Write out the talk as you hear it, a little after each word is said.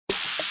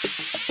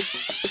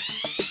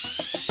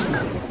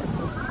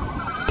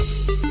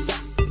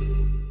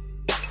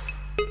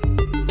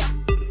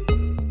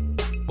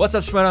What's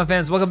up, Schmodown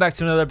fans? Welcome back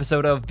to another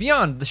episode of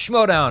Beyond the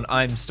Schmodown.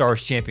 I'm Star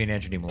Wars champion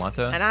Andrew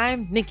DiMolanta. And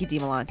I'm Nikki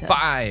DiMolanta.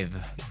 5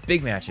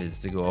 big matches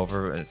to go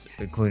over,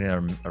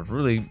 including a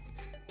really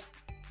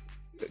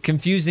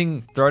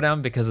confusing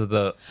throwdown because of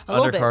the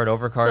undercard,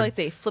 overcard. I feel like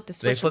they flipped the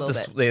switch a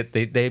little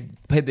bit. They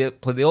played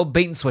the old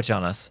bait and switch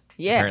on us,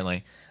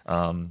 apparently.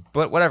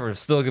 But whatever,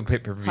 it's still a good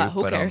pay-per-view.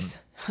 Who cares?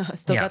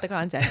 Still got the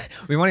content.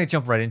 We want to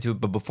jump right into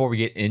it, but before we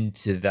get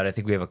into that, I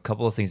think we have a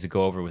couple of things to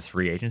go over with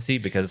free agency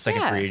because the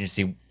second free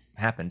agency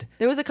happened.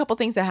 There was a couple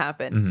things that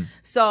happened.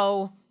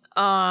 So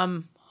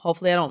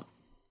hopefully I don't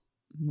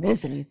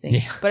miss anything.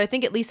 Yeah. But I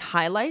think at least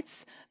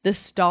highlights the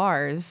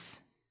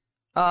Stars.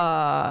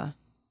 The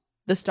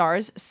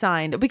Stars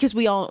signed because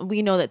we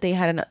know that they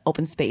had an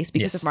open space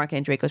because of Mark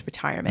Andreyko's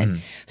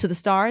retirement. So the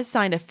Stars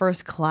signed a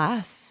first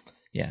class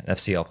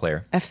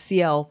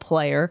FCL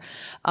player,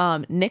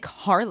 Nick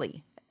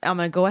Harley. I'm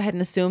gonna go ahead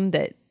and assume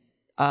that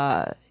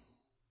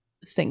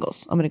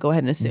singles. I'm gonna go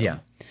ahead and assume. Yeah.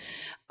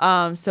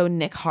 So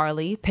Nick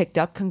Harley picked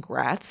up.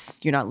 Congrats.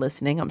 You're not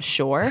listening, I'm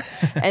sure.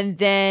 and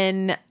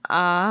then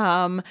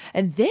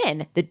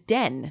the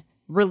Den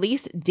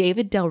released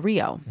David Del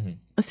Rio,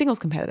 a singles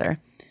competitor,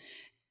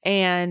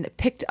 and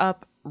picked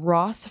up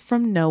Ross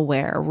from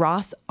nowhere.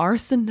 Ross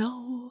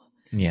Arsenault.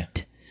 Yeah.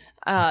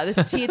 There's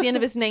a T at the end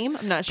of his name.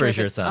 I'm not sure Pretty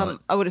if it's silent.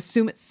 I would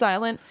assume it's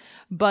silent,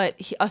 but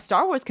a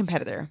Star Wars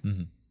competitor.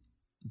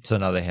 So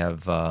now they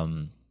have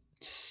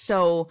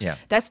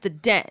that's the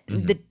Den.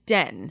 The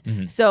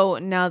Den. So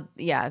now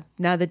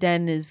the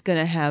Den is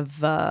gonna have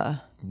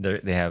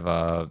they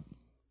have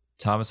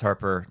Thomas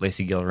Harper,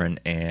 Lacey Gillerin,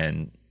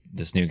 and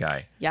this new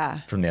guy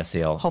from the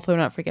SCL. Hopefully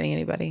we're not forgetting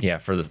anybody.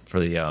 For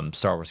the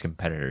Star Wars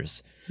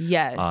competitors.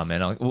 Yes.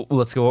 And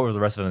let's go over the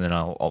rest of them, and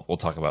then we'll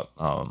talk about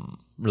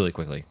really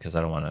quickly because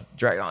I don't want to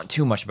drag on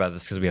too much about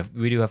this because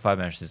we do have 5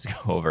 matches to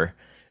go over.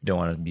 Don't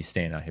want to be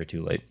staying out here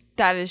too late.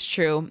 That is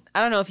true.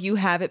 I don't know if you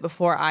have it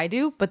before I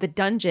do, but the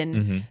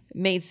Dungeon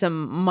made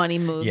some money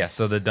moves. Yeah,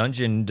 so the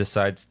Dungeon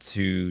decides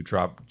to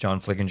drop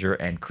John Flickinger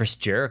and Chris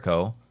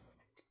Jericho.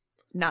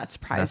 Not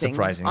surprising.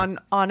 On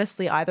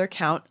honestly either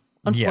count,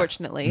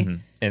 unfortunately. Yeah.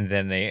 And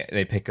then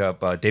they pick up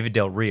David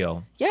Del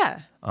Rio.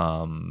 Yeah.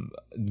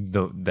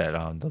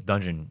 The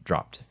Dungeon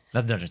dropped.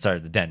 Not the Dungeon, sorry,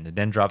 the Den. The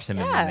Den drops him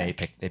and then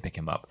they pick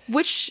him up.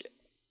 Which,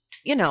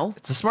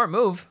 it's a smart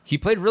move. He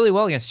played really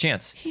well against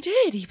Chance. He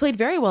did. He played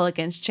very well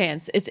against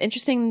Chance. It's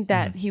interesting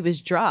that he was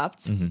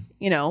dropped,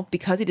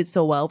 because he did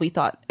so well. We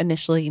thought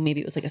initially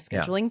maybe it was like a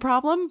scheduling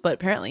problem, but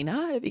apparently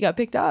not if he got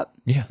picked up.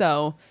 Yeah.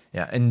 So.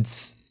 Yeah. And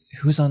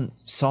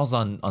Saul's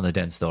on the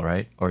Den still,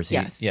 right? Or is he?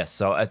 Yes. Yes.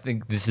 So I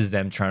think this is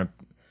them trying to,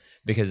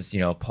 because,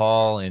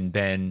 Paul and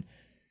Ben,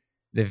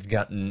 they're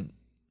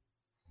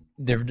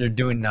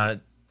doing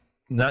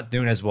not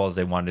doing as well as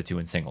they wanted to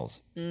in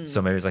singles.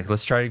 So maybe it's like,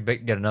 let's try to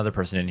get another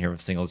person in here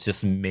with singles.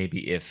 Just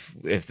maybe if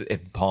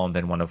Paul and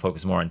Ben want to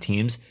focus more on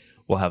teams,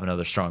 we'll have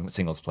another strong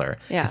singles player.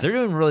 Yeah, because they're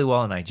doing really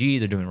well in IG.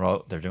 They're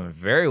doing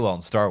very well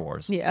in Star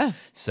Wars. Yeah.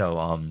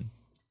 So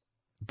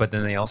but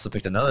then they also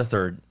picked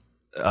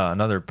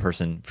another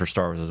person for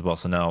Star Wars as well.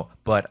 So now,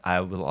 but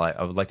I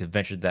would like to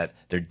venture that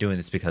they're doing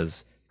this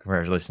because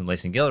congratulations,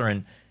 Lacey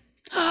Gillerin.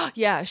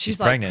 Yeah, she's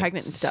like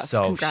pregnant and stuff.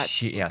 So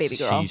congrats, baby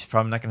girl. She's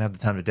probably not going to have the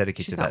time to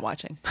dedicate to that. She's not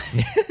watching.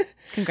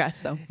 Congrats,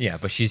 though. Yeah,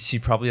 but she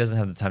probably doesn't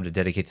have the time to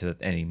dedicate to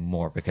that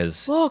anymore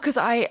because... Well, because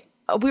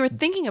we were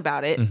thinking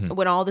about it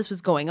when all this was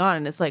going on,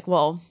 and it's like,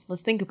 well,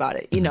 let's think about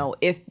it.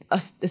 If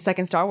the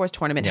second Star Wars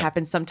tournament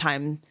happens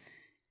sometime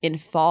in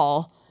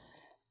fall,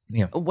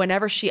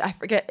 whenever I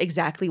forget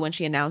exactly when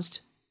she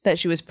announced that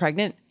she was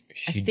pregnant.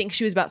 I think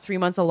she was about 3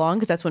 months along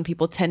because that's when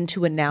people tend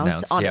to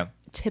announce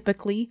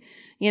typically,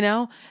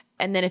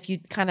 and then if you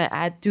kind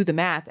of do the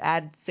math,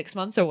 add 6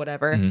 months or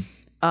whatever,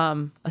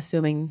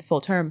 assuming full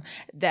term,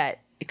 that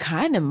it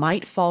kind of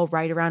might fall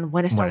right around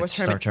when a Star Wars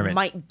tournament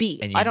might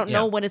be. I don't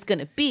know when it's going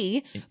to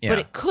be, but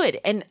it could.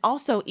 And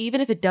also, even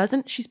if it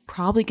doesn't, she's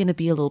probably going to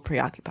be a little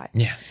preoccupied.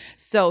 Yeah.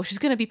 So she's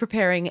going to be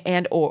preparing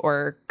and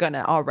or going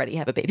to already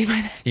have a baby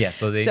by then. Yeah.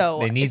 So they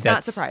need it's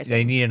not surprising.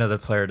 They need another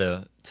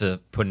player to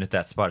put in at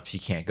that spot if she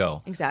can't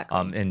go. Exactly.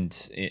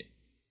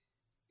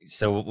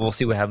 So we'll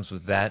see what happens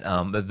with that.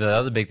 But the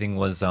other big thing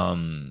was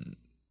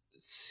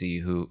see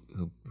who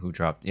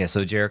dropped. Yeah,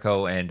 so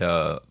Jericho and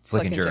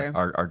Flickinger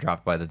are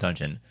dropped by the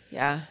Dungeon.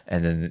 Yeah.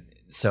 And then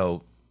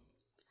so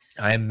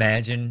I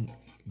imagine,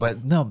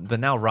 but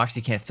now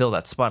Roxy can't fill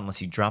that spot unless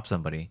he drops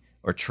somebody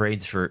or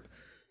trades for.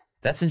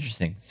 That's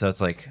interesting. So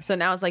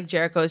now it's like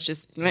Jericho's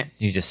just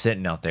he's just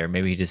sitting out there.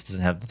 Maybe he just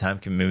doesn't have the time.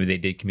 Maybe they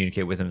did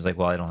communicate with him. It's like,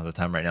 well, I don't have the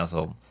time right now,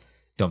 so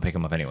don't pick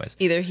him up anyways.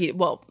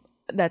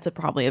 That's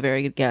probably a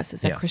very good guess.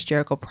 Is that Chris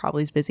Jericho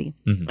probably is busy,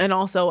 and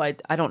also I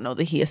don't know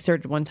that he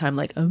asserted one time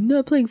like I'm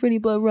not playing for any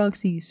Blood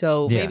Roxy,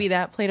 so maybe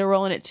that played a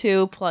role in it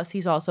too. Plus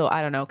he's also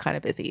kind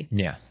of busy.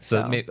 Yeah,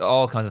 so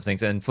all kinds of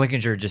things, and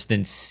Flickinger just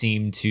didn't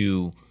seem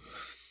to.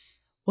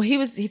 Well, he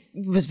was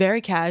very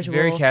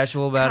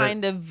casual about it.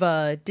 Kind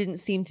of didn't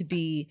seem to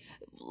be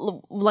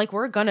like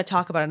we're gonna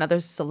talk about another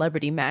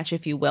celebrity match,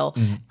 if you will,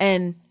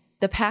 and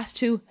the past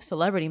 2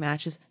 celebrity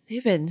matches,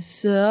 they've been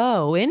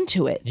so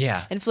into it.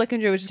 Yeah. And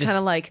Flickinger was just kind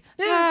of like,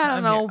 I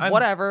don't know,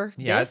 whatever.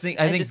 Yeah, I think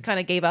just kind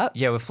of gave up.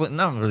 Yeah, with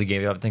not really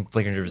gave up. I think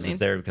Flickinger was just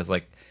there because,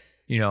 like,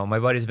 you know, my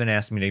buddy's been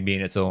asking me to be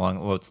in it so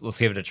long. Let's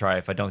give it a try.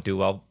 If I don't do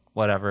well,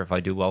 whatever. If I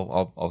do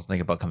well, I'll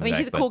think about coming back.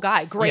 He's a cool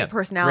guy. Great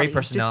personality. Great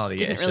personality.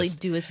 Just didn't really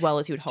do as well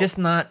as you would hope. Just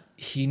not.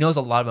 He knows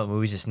a lot about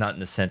movies, just not in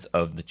the sense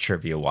of the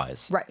trivia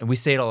wise. Right. And we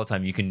say it all the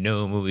time. You can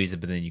know movies,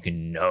 but then you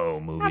can know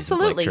movies.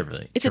 Absolutely.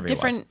 Like it's a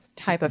different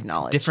type of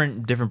knowledge.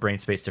 Different brain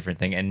space, different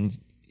thing, and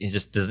it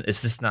just doesn't.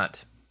 It's just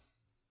not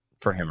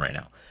for him right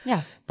now.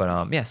 Yeah.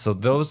 But so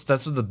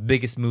that's what the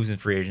biggest moves in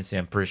free agency.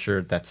 I'm pretty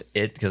sure that's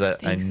it because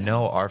I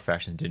know our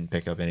faction didn't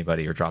pick up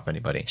anybody or drop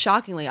anybody.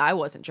 Shockingly, I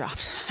wasn't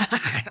dropped. You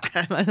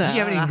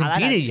haven't even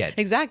competed yet.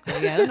 Exactly.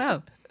 Yeah, I don't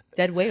know.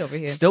 Dead weight over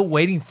here. Still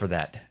waiting for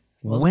that.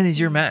 When is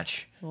your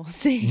match? We'll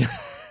see.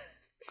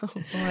 Oh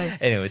boy.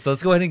 Anyway, so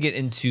let's go ahead and get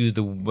into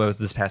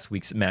this past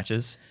week's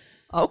matches.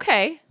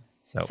 Okay.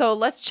 So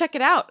let's check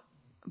it out,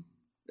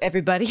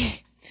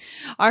 everybody.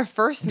 Our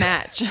first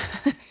match.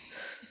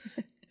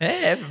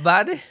 Hey,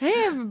 everybody. Hey,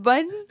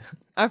 everybody.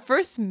 Our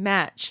first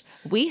match.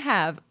 We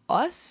have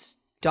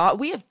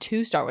we have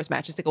 2 Star Wars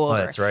matches to go over. Oh,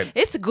 that's right.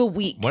 It's a good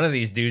week. One of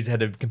these dudes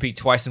had to compete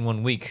twice in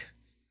 1 week.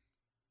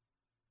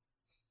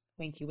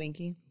 Winky,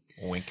 winky.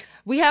 Wink.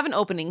 We have an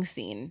opening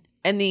scene.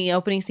 And the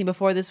opening scene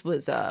before this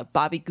was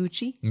Bobby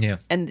Gucci. Yeah.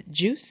 And the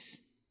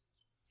Juice.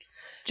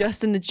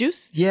 Justin the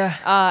Juice.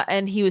 Yeah.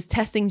 And he was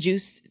testing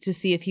Juice to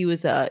see if he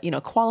was,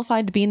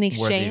 qualified to be in the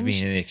exchange. Worthy of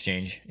being in the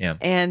exchange. Yeah.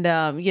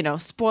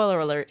 And, spoiler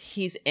alert,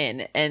 he's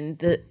in. And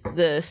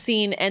the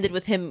scene ended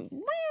with him,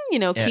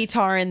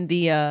 Keytar in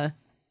the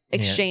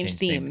exchange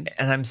theme.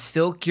 And I'm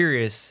still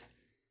curious.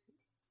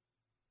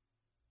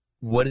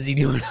 What is he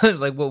doing?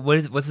 Like,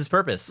 what's his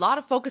purpose? A lot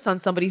of focus on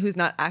somebody who's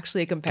not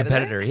actually a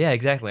competitor. Yeah,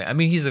 exactly. I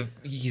mean,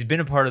 he's been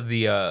a part of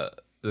the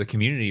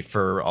community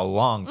for a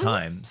long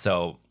time.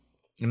 So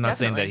I'm not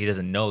saying that he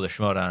doesn't know the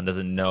Schmodown,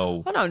 doesn't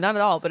know. Oh no, not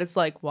at all. But it's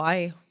like,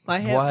 why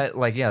him? What?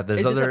 Like, yeah, there's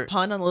Is this a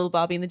pun on Little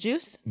Bobby and the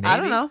Juice? Maybe? I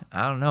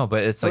don't know.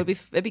 But it's like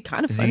it'd be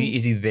kind of funny.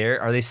 Is he there?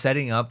 Are they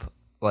setting up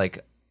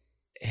like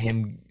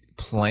him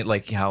playing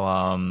like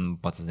how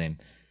what's his name?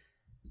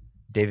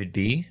 David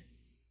B.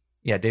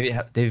 Yeah,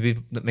 David B.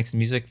 that makes the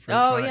music for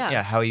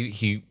yeah, how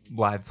he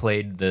live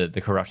played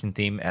the corruption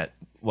theme at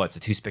what's it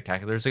 2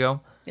 Spectaculars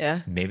ago?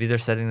 Yeah. Maybe they're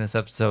setting this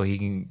up so he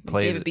can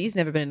play. David B's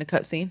never been in a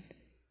cutscene.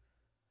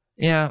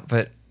 Yeah,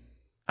 but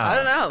I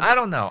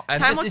don't know.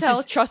 Time will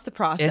tell. Trust the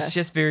process. It's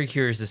just very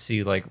curious to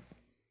see like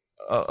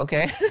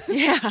okay.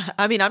 Yeah.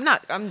 I mean, I'm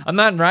not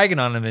ragging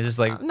on him. It's just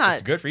like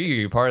it's good for you.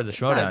 You're part of the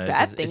Schmodown. It's not a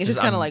bad thing. It's just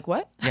kind of like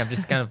what? Yeah, I'm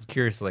just kind of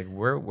curious like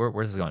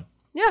where's this going?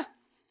 Yeah.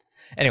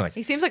 Anyways.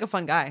 He seems like a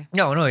fun guy.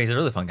 No, he's a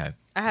really fun guy.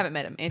 I haven't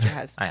met him. Andrew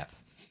has. I have.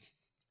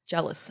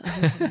 Jealous.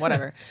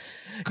 Whatever.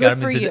 Good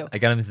for you. I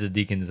got him into the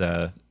Deacon's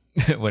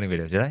wedding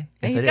video. Did I?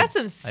 Yes, He's got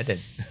some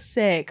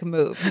sick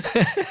moves.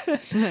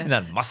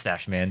 That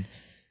mustache, man.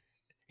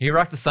 He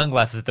rocked the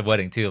sunglasses at the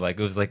wedding too. Like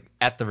it was like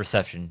at the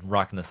reception,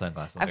 rocking the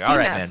sunglasses. I've seen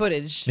that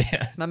footage.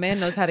 Yeah. My man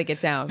knows how to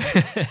get down.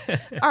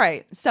 All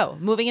right. So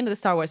moving into the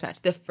Star Wars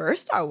match, the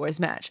first Star Wars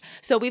match.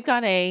 So we've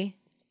got a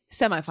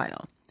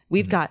semifinal.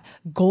 We've got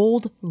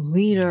Gold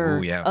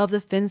Leader of the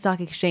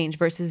Finstock Exchange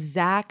versus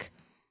Zach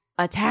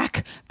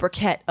Attack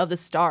Burkett of the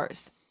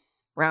Stars.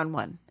 Round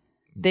 1.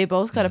 They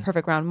both got a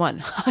perfect round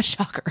 1.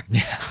 Shocker.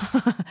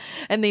 Yeah.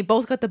 And they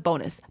both got the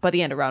bonus. By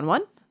the end of round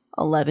 1,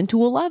 11-11.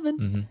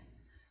 Mm-hmm.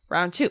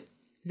 Round 2.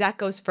 Zach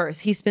goes first.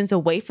 He spins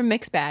away from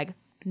mixed bag.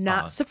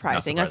 Not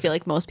surprising. I feel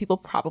like most people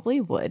probably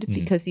would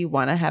because you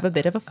want to have a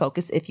bit of a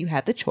focus if you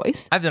have the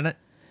choice. I've done it.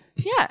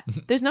 Yeah,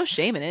 there's no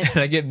shame in it. And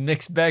I get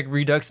Mixed Bag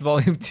Redux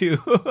Volume 2.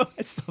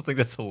 I still think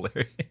that's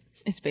hilarious.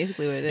 It's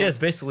basically what it is. Yeah, it's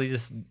basically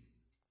just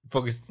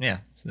focus. Yeah,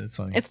 it's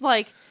funny. It's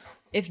like,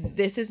 if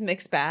this is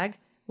Mixed Bag,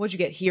 what'd you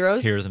get?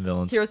 Heroes and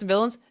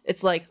Villains?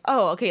 It's like,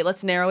 oh, okay,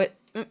 let's narrow it.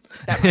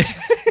 That much.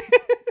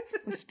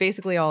 That's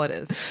basically all it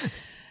is.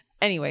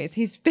 Anyways,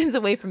 he spins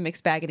away from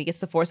Mixed Bag and he gets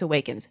the Force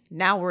Awakens.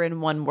 Now we're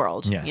in one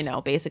world,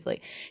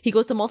 basically. He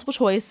goes to multiple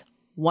choice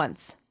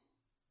once.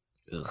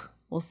 Ugh.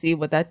 We'll see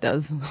what that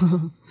does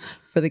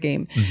for the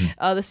game.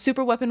 Mm-hmm. The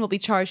super weapon will be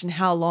charged in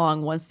how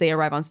long once they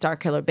arrive on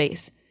Starkiller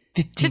Base?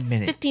 15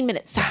 minutes. 15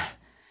 minutes.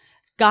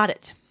 Got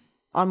it.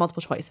 On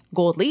multiple choice.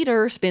 Gold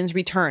Leader spins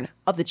Return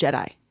of the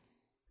Jedi.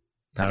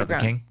 Not of the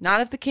King? Not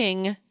of the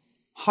King.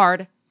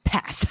 Hard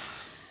pass.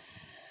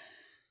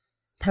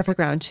 Perfect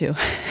round 2.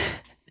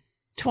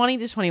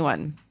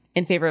 20-21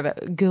 in favor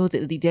of Gold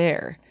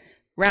Leader.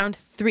 Round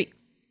 3.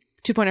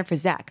 2-pointer for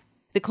Zach.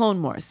 The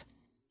Clone Wars.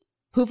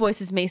 Who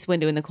voices Mace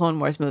Windu in the Clone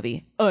Wars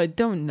movie? I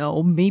don't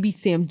know. Maybe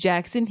Sam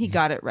Jackson. He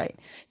got it right.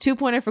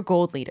 2-pointer for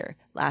Gold Leader.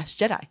 Last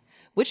Jedi.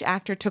 Which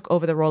actor took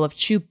over the role of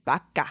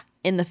Chewbacca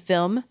in the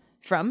film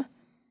from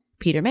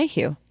Peter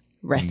Mayhew?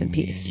 Rest in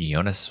peace.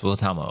 Jonas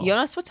Suotamo.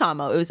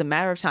 It was a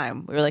matter of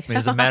time. We were like,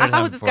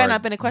 how has this guy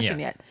not been a question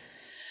yet?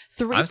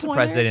 I'm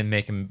surprised they didn't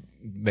make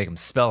him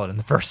spell it in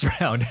the first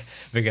round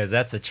because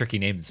that's a tricky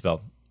name to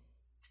spell.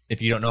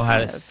 If you don't know how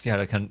to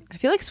I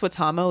feel like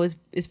Swatamo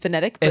is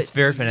phonetic, but it's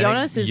very phonetic.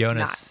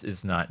 Jonas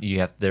is not. You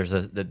have there's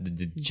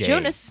the J.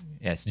 Jonas.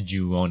 Yes,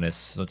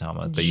 Jonas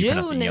Swatamo, but you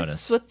pronounce it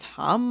Jonas.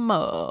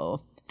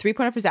 Swatamo.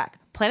 3-pointer for Zach.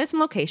 Planets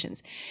and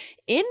locations.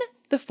 In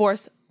The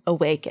Force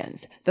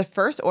Awakens, the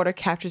First Order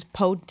captures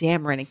Poe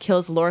Dameron and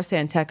kills Laura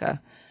San Tekka.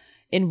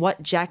 In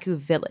what Jakku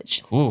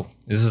village? Ooh,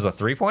 this is a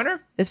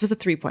 3-pointer? This was a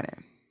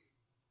 3-pointer.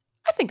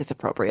 I think it's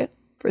appropriate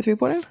for a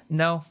 3-pointer.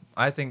 No,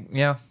 I think,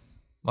 yeah.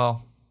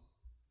 Well,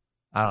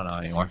 I don't know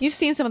anymore. You've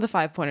seen some of the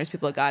 5-pointers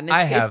people have gotten.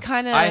 I have,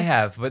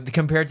 but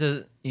compared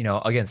to,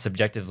 again,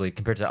 subjectively,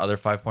 compared to other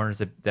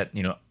 5-pointers that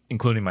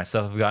including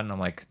myself have gotten, I'm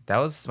like, that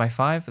was my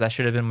 5? That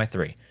should have been my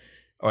 3.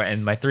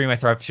 And my 3 and my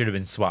 5 should have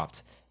been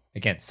swapped.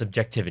 Again,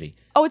 subjectivity.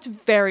 Oh, it's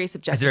very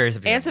subjective. It's very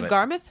subjective. Ants of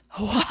Garmouth?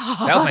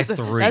 Wow. That was my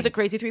 3. That was a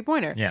crazy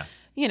 3-pointer. Yeah.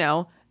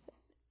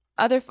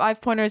 Other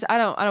 5-pointers, I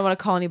don't want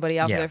to call anybody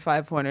out for their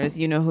 5-pointers.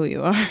 You know who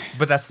you are.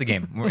 But that's the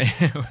game.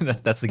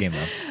 that's the game,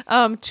 though.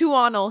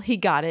 Tuonel, he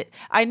got it.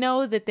 I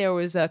know that there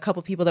was a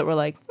couple people that were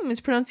like,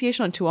 his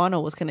pronunciation on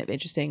Tuonel was kind of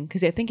interesting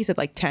because I think he said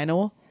like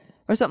Tanel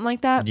or something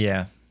like that.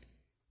 Yeah.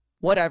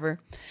 Whatever.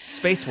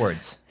 Space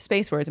words.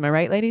 Space words. Am I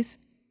right, ladies?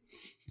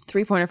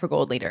 3-pointer for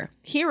Gold Leader.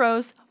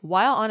 Heroes,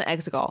 while on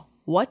Exegol,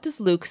 what does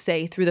Luke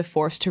say through the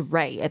Force to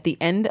Rey at the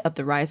end of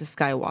The Rise of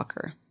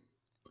Skywalker?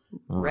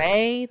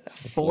 Rey,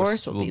 the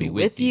Force will be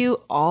with you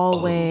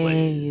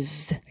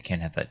always. I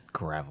can't have that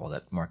gravel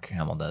that Mark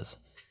Hamill does.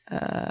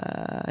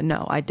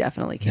 No, I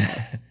definitely can't.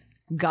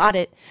 Got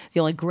it. The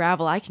only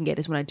gravel I can get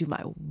is when I do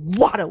my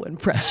Watto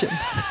impression.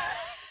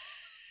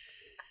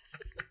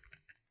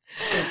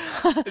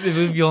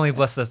 You only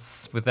blessed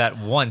us with that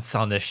once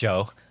on this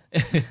show.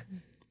 I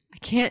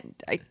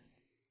can't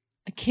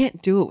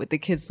do it with the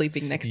kids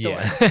sleeping next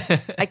door.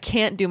 I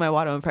can't do my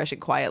Watto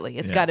impression quietly.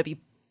 It's got to be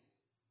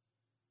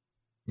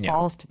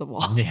balls to the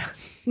wall. Yeah.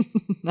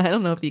 I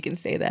don't know if you can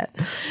say that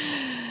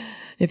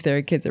if there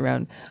are kids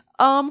around.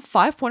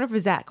 5-pointer for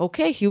Zach.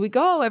 Okay, here we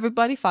go,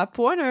 everybody.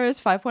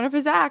 5-pointers. 5-pointer for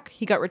Zach.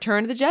 He got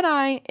Return of the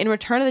Jedi. In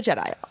Return of the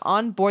Jedi,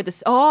 on board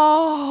this.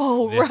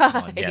 Oh, this right.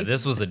 One. Yeah,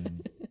 this was a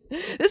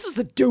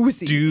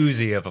doozy.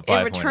 Doozy of a 5-pointer.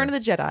 In Return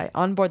of the Jedi,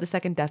 on board the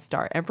second Death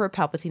Star, Emperor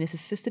Palpatine is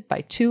assisted by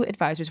 2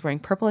 advisors wearing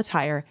purple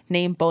attire.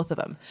 Name both of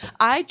them.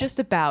 I just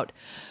about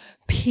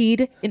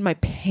peed in my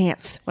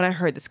pants when I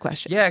heard this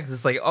question. Yeah, because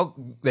it's like, oh,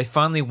 they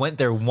finally went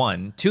there.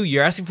 1, 2.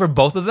 You're asking for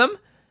both of them?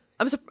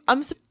 I'm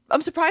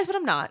surprised, but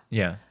I'm not.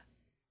 Yeah.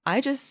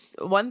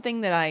 One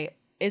thing that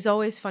is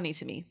always funny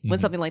to me when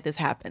something like this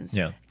happens.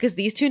 Yeah. Because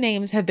these 2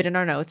 names have been in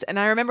our notes, and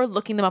I remember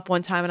looking them up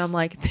one time, and I'm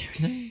like,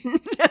 they're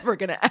never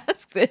gonna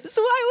ask this.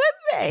 Why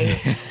would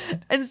they?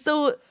 And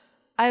so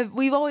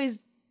we've always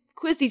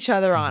quizzed each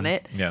other on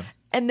it. Yeah.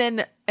 And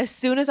then as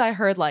soon as I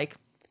heard like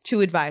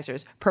 2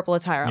 advisors, purple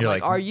attire, I'm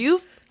like, are you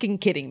fucking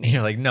kidding me?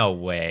 You're like, no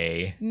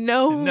way.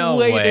 No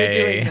way they're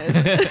doing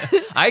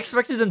this. I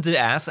expected them to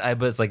ask,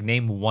 but it's like,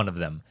 name one of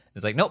them.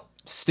 It's like, nope,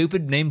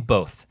 stupid, name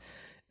both.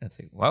 And it's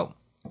like, well.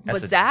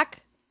 But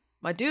Zach,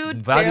 my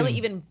dude, barely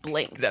even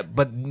blinked.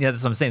 But yeah,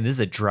 that's what I'm saying. This is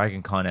a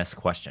Dragon Con-esque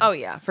question. Oh,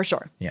 yeah, for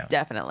sure. Yeah.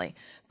 Definitely.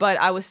 But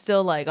I was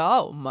still like,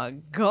 oh my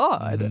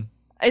God. Mm-hmm.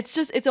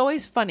 It's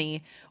always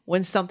funny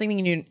when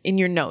something in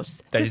your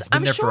notes that it's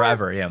been there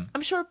forever. Yeah,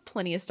 I'm sure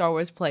plenty of Star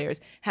Wars players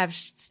have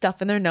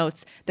stuff in their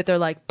notes that they're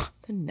like,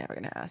 they're never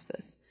gonna ask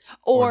this,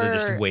 or they're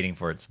just waiting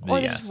for it to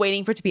be just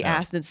waiting for it to be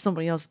asked, and then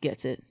somebody else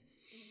gets it.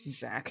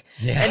 Zach.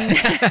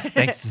 Yeah.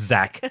 Thanks,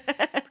 Zach,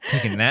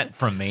 taking that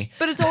from me.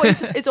 But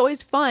it's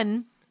always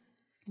fun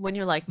when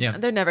you're like,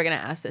 they're never gonna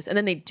ask this, and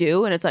then they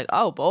do, and it's like,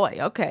 oh boy,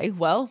 okay,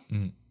 well.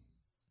 Mm.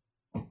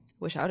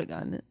 Wish I would have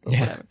gotten it, but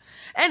whatever.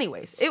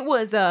 Anyways, it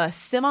was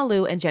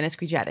Simalu and Genis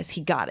Grijatis. He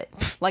got it.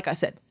 Like I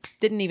said,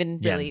 didn't even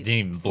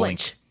blink.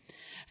 Flinch.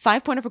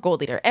 5-pointer for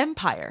Gold Leader.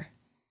 Empire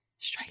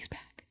Strikes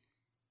Back.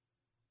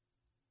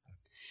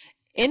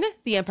 In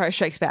The Empire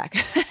Strikes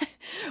Back,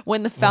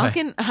 when the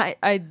Falcon,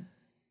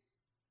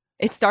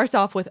 it starts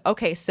off with,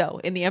 okay,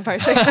 so in The Empire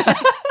Strikes Back.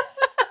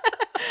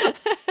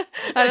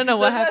 I don't know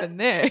what happened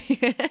there.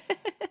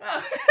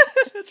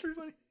 That's pretty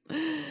funny.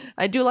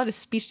 I do a lot of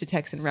speech to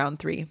text in round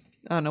 3.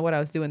 I don't know what I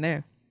was doing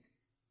there.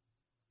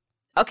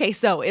 Okay,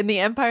 so in The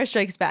Empire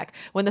Strikes Back,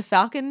 when the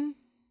Falcon...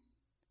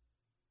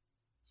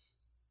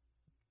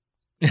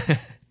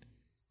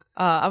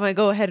 I'm going to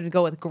go ahead and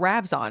go with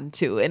grabs on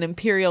to an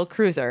Imperial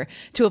cruiser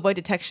to avoid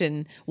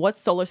detection. What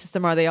solar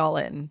system are they all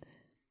in?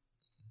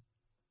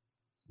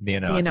 The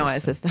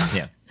Anoa system.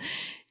 Yeah.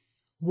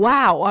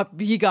 Wow,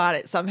 you got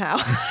it somehow.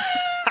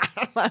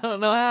 I don't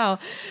know how.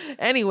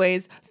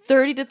 Anyways,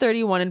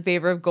 30-31 in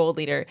favor of Gold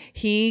Leader.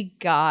 He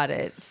got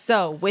it.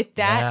 So with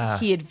that,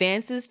 he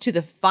advances to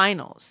the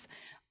finals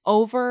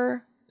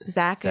over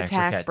Zach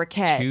Attack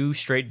Briquette. 2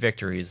 straight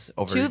victories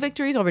over 2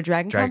 victories over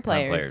Dragon Con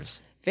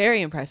players.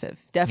 Very impressive.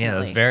 Definitely. Yeah, that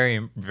was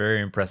very,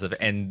 very impressive.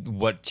 And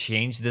what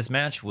changed this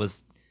match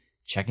was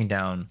checking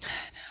down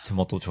to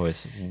multiple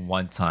choice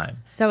one time.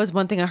 That was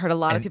one thing I heard a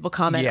lot of people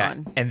comment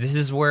on. And this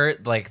is where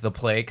like the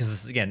play,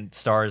 because again,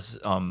 stars,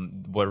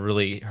 what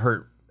really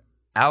hurt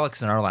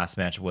Alex in our last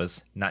match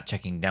was not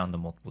checking down the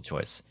multiple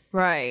choice.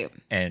 Right.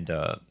 And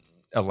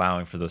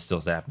allowing for those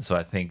stills to happen. So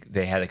I think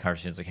they had the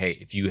conversations like, hey,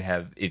 if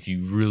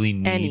you really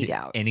need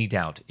any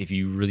doubt, if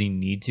you really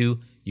need to,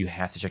 you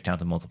have to check down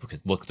to multiple,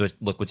 because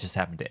look what just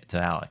happened to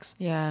Alex.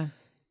 Yeah.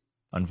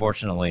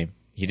 Unfortunately,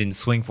 he didn't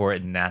swing for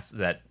it, and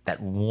that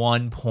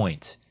 1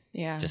 point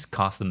just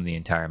cost him the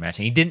entire match.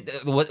 And he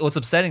didn't. What's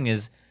upsetting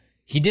is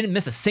he didn't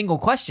miss a single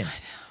question.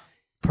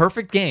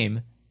 Perfect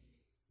game,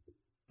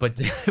 but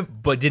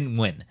didn't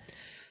win.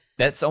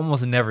 That's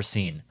almost never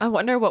seen. I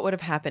wonder what would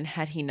have happened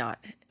had he not.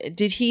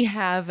 Did he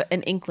have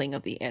an inkling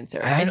of the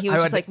answer? And he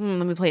was just like,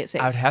 let me play it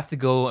safe. I would have to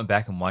go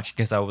back and watch,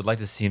 because I would like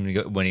to see him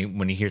go,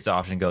 when he hears the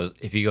option goes,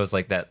 if he goes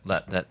like that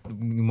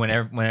when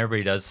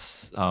everybody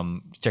does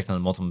check on the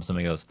multiple,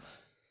 somebody goes,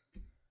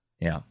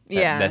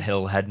 that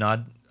hill head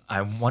nod.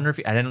 I wonder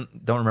if I don't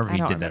remember if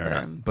he did that or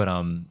not. But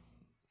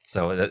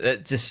so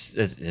it just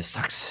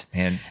sucks,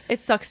 man.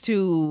 It sucks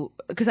too,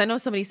 because I know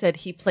somebody said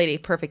he played a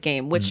perfect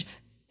game, which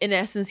in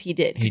essence he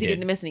did, because he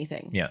didn't miss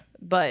anything. Yeah.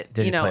 But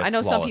I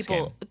know some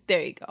people game.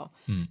 There you go.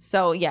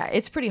 So yeah,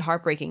 it's pretty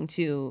heartbreaking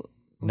to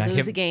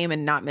lose a game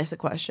and not miss a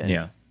question.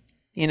 Yeah.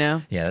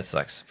 Yeah, that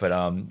sucks. But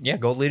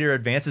Gold Leader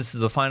advances to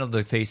the final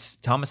to face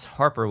Thomas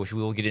Harper, which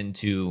we will get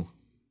into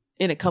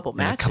in a couple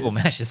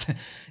matches.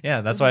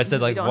 Yeah, that's why I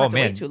said, like, whoa, man,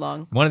 wait too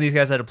long. One of these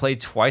guys had to play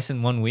twice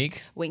in 1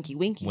 week. Winky.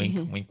 Wink,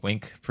 wink,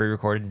 wink.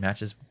 Pre-recorded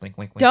matches. Wink,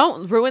 wink, wink.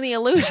 Don't ruin the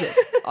illusion.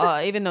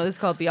 Even though this is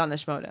called Beyond the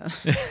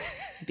Schmoedown.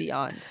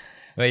 Beyond.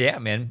 But yeah,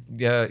 man,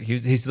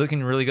 he's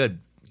looking really good.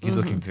 He's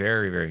looking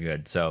very, very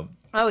good. So.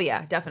 Oh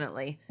yeah,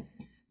 definitely.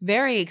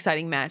 Very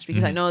exciting match,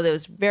 because I know that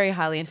was very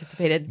highly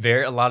anticipated.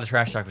 A lot of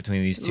trash talk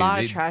between these two.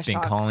 They've been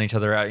calling each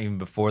other out even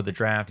before the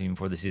draft, even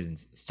before the season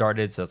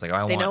started. So it's like,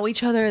 they know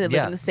each other. They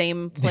live in the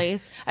same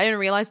place. I didn't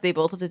realize they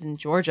both lived in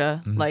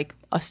Georgia, like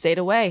a state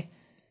away,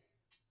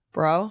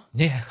 bro.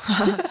 Yeah.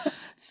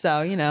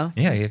 So Yeah,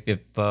 if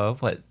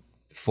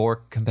 4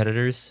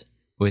 competitors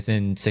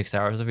within 6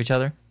 hours of each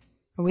other.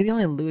 Are we the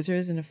only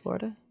losers in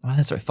Florida? Oh,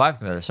 that's right. 5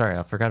 competitors. Sorry,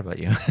 I forgot about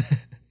you.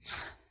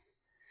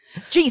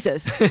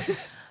 Jesus.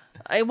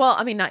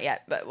 Not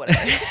yet, but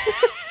whatever.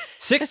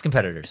 6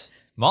 competitors.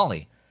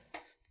 Molly.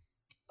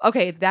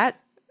 Okay, that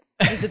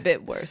is a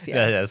bit worse.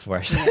 Yeah, that's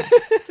worse.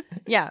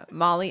 Yeah,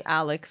 Molly,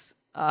 Alex,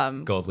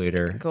 Gold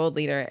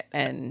Leader,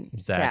 and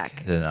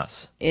Zach. Then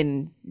us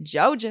in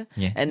Georgia,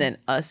 and then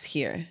us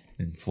here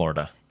in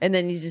Florida. And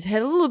then you just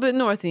head a little bit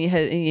north, and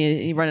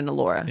you run into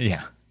Laura.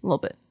 Yeah, a little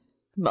bit.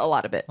 A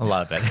lot of it. But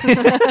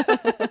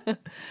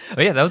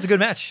yeah, that was a good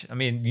match. I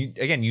mean,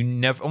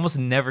 you almost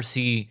never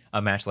see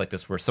a match like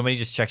this where somebody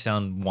just checks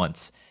down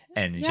once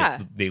and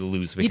they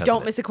lose because you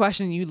don't miss a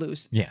question, you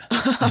lose. Yeah,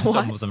 it's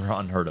almost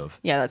unheard of.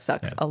 Yeah, that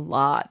sucks a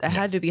lot. That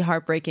had to be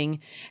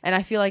heartbreaking, and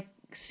I feel like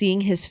seeing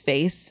his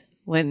face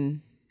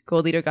when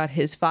Gold Leader got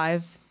his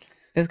 5,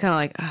 it was kind of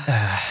like,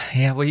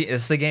 yeah. Well,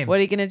 it's the game. What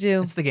are you gonna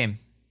do? It's the game.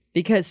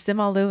 Because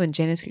Simalu and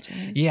Janice Creature.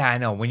 Yeah, I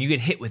know. When you get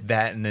hit with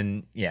that, and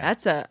then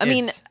that's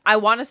I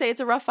want to say it's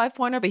a rough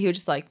 5-pointer, but he was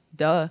just like,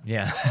 duh.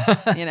 Yeah.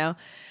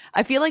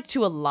 I feel like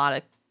to a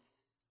lot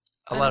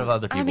of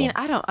other people. I mean,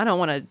 I don't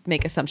want to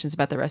make assumptions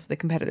about the rest of the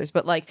competitors,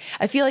 but like,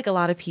 I feel like a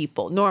lot of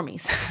people,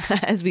 normies,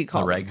 as we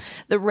call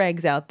the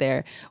regs out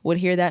there, would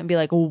hear that and be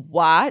like,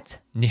 what?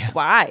 Yeah.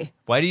 Why?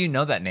 Why do you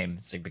know that name?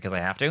 It's like, because I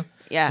have to.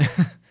 Yeah.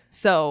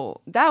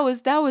 So that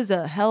was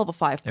a hell of a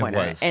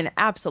 5-pointer, and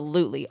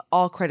absolutely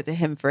all credit to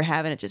him for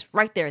having it just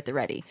right there at the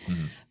ready.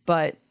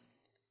 But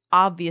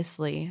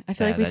obviously, I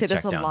feel like we say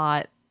this a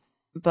lot,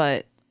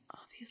 but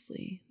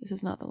obviously this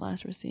is not the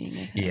last we're seeing of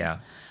him. Yeah,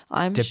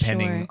 I'm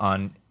depending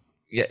on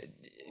he's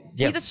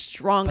a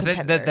strong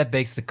competitor. That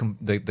begs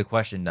the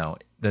question though.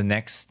 The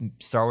next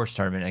Star Wars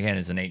tournament again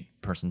is an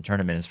 8-person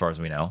tournament as far as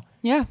we know.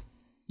 Yeah,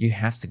 you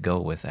have to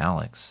go with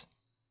Alex.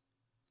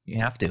 You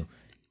have to.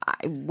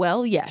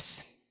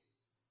 Yes.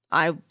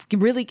 How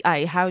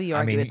do you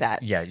argue with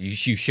that? Yeah,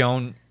 you've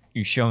shown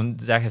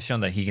Zach has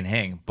shown that he can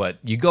hang, but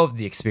you go with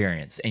the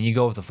experience and you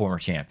go with the former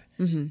champ.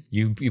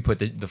 You put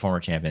the former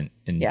champ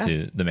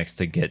into the mix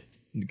to get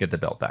the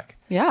belt back.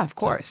 Yeah, of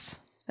course.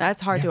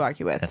 That's hard to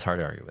argue with. That's hard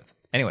to argue with.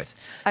 Anyways,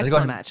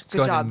 excellent match.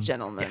 Good job,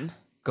 gentlemen. Yeah,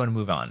 going to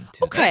move on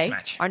to the next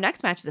match. Our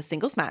next match is a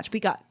singles match.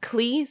 We got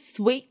Clee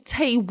Sweet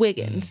Tay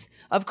Wiggins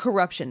of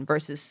Corruption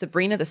versus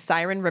Sabrina the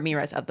Siren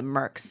Ramirez of the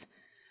Mercs.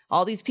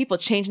 All these people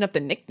changing up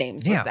their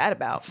nicknames. What's that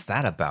about? What's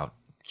that about?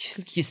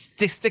 Just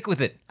stick with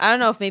it. I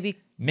don't know if maybe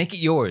make it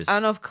yours. I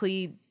don't know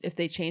if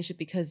they changed it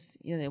because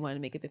they wanted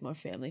to make it a bit more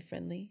family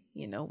friendly.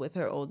 With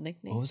her old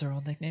nickname. What was her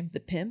old nickname? The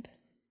Pimp.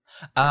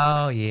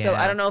 Oh yeah. So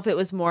I don't know if it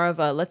was more of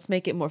a let's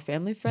make it more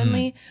family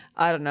friendly.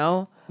 I don't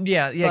know.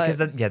 Yeah, because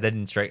that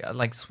didn't strike. I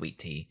like Sweet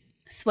Tea.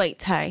 Sweet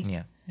Tea.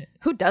 Yeah.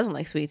 Who doesn't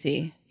like sweet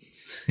tea?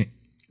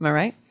 Am I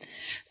right?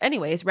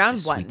 Anyways, round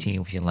 1. Sweet tea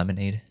with your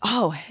lemonade.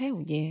 Oh,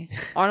 hell yeah.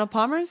 Arnold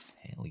Palmer's?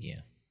 Hell yeah.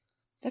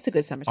 That's a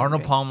good summertime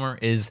Arnold drink. Palmer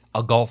is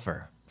a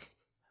golfer.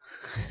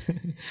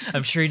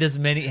 I'm sure he has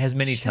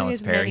many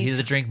talents, Perry. He's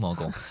a drink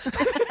mogul.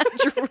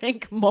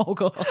 Drink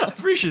mogul. I'm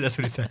pretty sure that's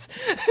what he says.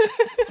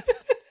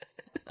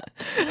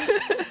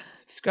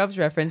 Scrubs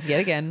reference yet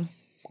again.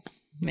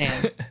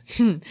 Man.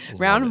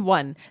 Round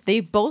 1.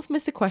 They both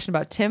missed a question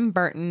about Tim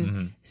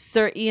Burton,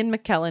 Sir Ian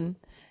McKellen,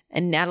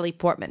 and Natalie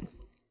Portman.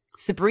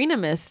 Sabrina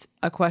missed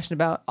a question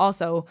about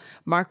also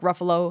Mark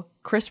Ruffalo,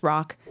 Chris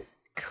Rock.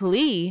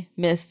 Klee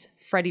missed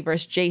Freddy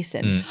vs.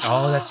 Jason.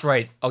 Oh, that's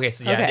right. Okay,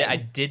 so yeah, Okay. I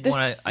did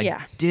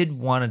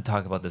want to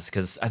talk about this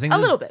because I think A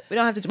little bit. We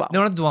don't have to dwell.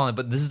 No, not dwell on it,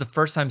 but this is the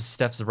first time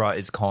Steph Zabra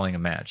is calling a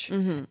match,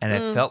 and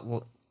I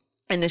felt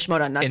In the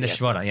Shimoda, not in the the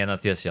Shimoda, yeah,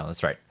 not the SCL.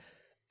 That's right.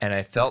 And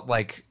I felt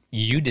like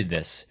you did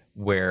this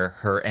where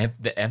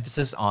the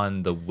emphasis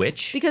on the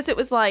witch. Because it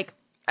was like,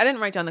 I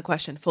didn't write down the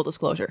question, full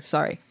disclosure,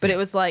 sorry. But it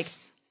was like,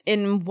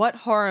 in what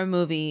horror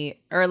movie,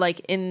 or like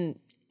in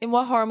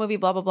what horror movie,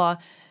 blah, blah, blah,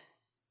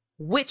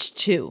 which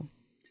two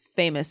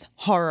famous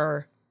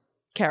horror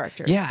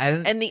characters?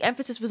 Yeah. And the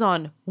emphasis was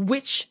on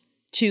which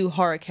two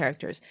horror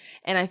characters.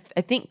 And I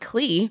think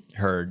Klee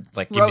Heard,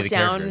 like, give me the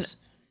characters.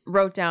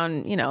 wrote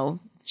down, you know,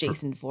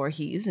 Jason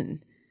Voorhees and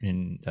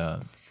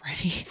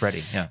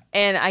Freddy, yeah.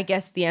 And I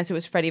guess the answer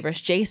was Freddy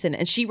versus Jason.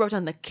 And she wrote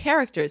down the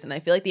characters. And I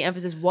feel like the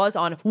emphasis was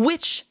on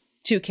which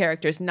two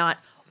characters, not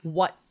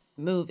what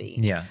movie.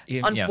 Yeah.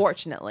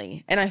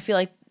 Unfortunately. And I feel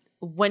like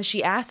when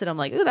she asked it, I'm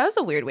like, ooh, that was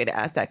a weird way to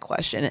ask that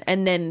question.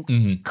 And then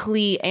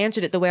Klee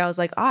answered it the way I was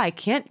like, I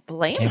can't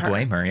blame her. Can't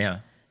blame her, yeah.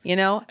 You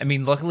know? I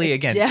mean, luckily,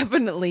 again.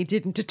 Definitely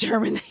didn't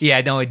determine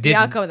Yeah, no, it didn't. the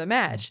outcome of the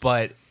match.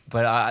 But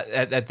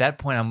at that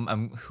point,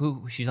 I'm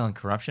she's on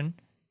corruption?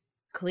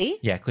 Klee?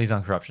 Yeah, Klee's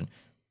on corruption.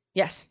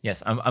 Yes.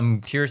 Yes,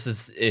 I'm curious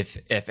as if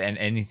and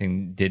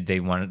anything did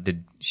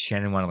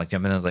Shannon want to like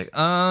jump in? I was like,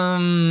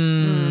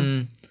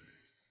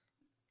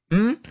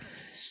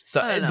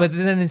 So, but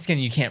then again,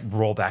 you can't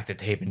roll back the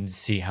tape and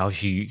see how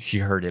she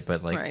heard it.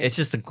 But like, It's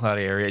just a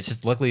cloudy area. It's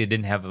just luckily it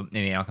didn't have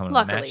any outcome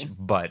of the match.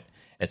 But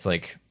it's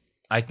like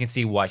I can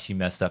see why she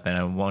messed up, and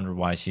I wonder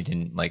why she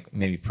didn't like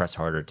maybe press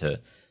harder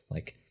to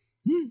like.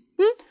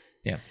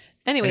 Yeah.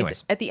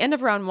 Anyways, at the end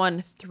of round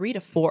 1,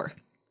 3-4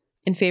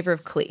 in favor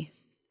of Klee.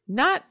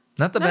 Not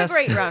the best. A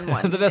great round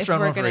 1. The best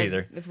round 1 for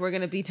either. If we're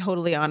gonna be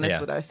totally honest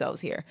with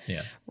ourselves here.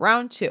 Yeah.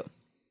 Round 2.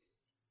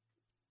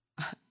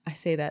 I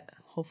say that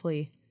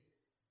hopefully.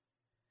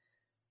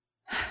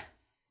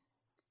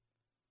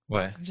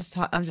 What?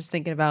 I'm just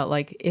thinking about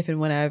like if and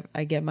when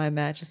I get my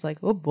match. It's like,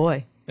 oh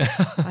boy,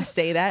 I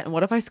say that, and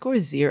what if I score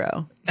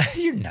 0?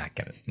 You're not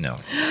gonna. No.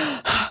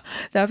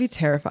 That would be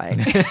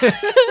terrifying.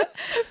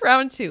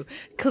 Round 2.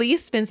 Klee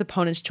spins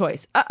opponent's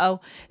choice.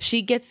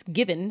 She gets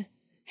given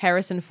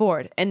Harrison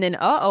Ford, and then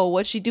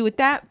what'd she do with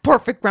that?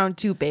 Perfect round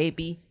 2,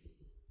 baby.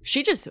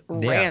 She just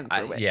ran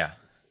through it. Yeah.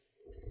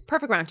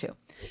 Perfect round 2.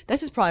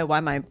 This is probably why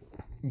my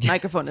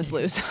microphone is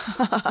loose.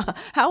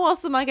 How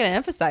else am I going to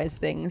emphasize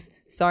things?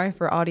 Sorry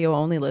for audio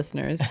only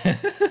listeners.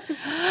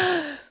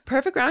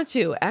 Perfect round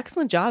 2.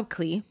 Excellent job,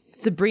 Klee.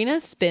 Sabrina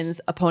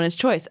spins opponent's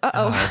choice.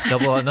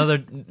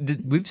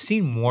 We've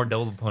seen more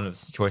double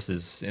opponent's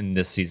choices in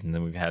this season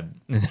than we've had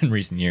in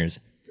recent years.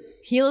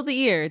 Heel of the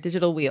year,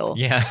 digital wheel.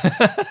 Yeah.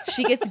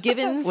 She gets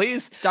given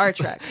Star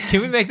Trek.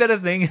 Can we make that a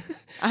thing?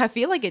 I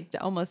feel like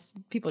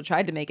people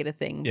tried to make it a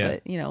thing,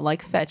 but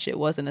like Fetch, it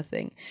wasn't a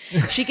thing.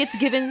 She gets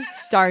given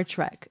Star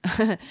Trek.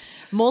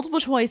 Multiple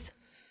choice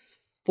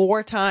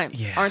 4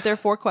 times. Yeah. Aren't there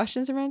 4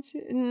 questions around?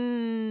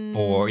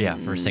 4,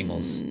 for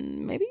singles.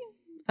 Maybe?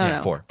 I don't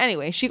know. 4.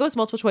 Anyway, she goes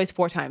multiple choice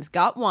 4 times.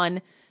 Got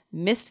 1,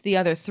 missed the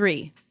other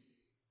 3.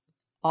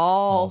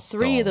 All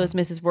 3 of those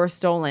misses were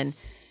stolen.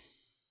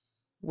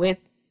 With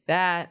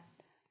that,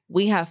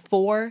 we have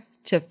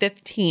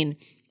 4-15,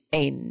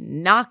 a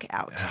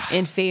knockout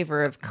in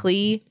favor of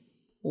Klee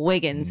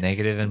Wiggins.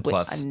 Negative and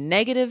plus. A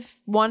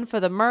 -1 for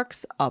the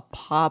Mercs, a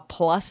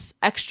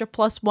extra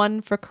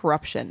 +1 for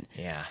corruption.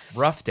 Yeah.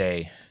 Rough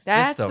day.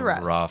 That's just a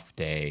rough. rough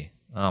day.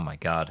 Oh my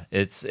God.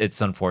 It's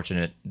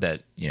unfortunate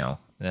that, that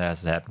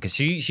has to happen. Because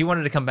she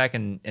wanted to come back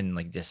and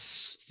like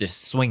just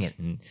swing it.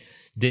 And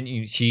didn't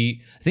you?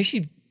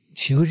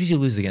 Who did you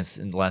lose against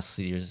in the last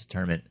year's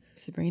tournament?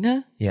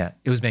 Sabrina? Yeah.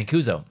 It was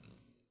Mancuso.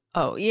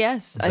 Oh,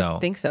 yes. I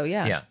think so,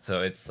 yeah. Yeah.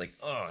 So it's like,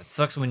 it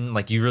sucks when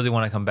like you really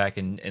want to come back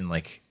and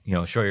like,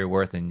 show your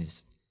worth and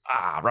just,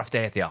 rough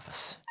day at the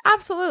office.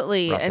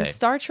 Absolutely. Rough and day.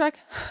 Star Trek,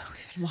 who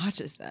even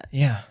watches that?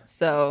 Yeah.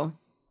 So,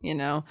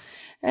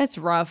 it's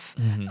rough.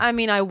 Mm-hmm. I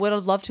mean, I would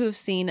have loved to have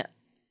seen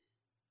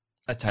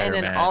a tighter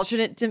in an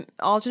match.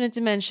 alternate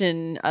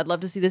dimension. I'd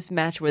love to see this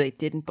match where they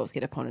didn't both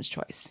get opponent's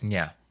choice.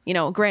 Yeah.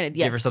 Granted,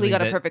 yes, we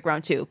got a perfect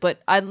round 2,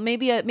 but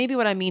maybe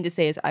what I mean to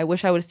say is I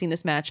wish I would have seen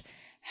this match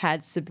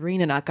had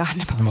Sabrina not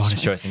gotten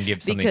opponent's choice and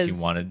give something she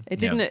wanted. It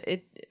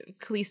didn't.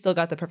 Klee still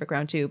got the perfect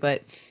round 2,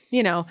 but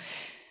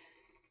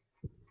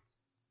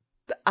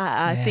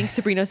I think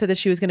Sabrina said that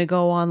she was going to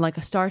go on like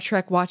a Star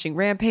Trek watching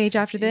rampage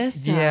after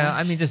this. Yeah,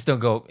 I mean, just don't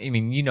go. I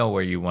mean,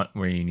 where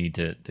you need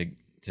to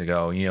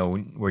go.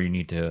 Where you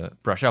need to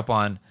brush up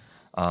on.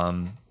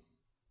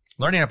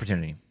 Learning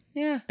opportunity.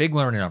 Yeah. Big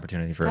learning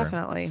opportunity for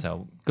Definitely. her.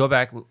 So go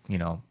back,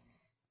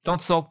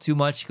 don't sulk too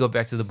much. Go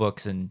back to the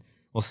books and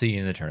we'll see you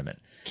in the tournament.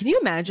 Can you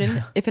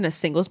imagine if in a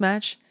singles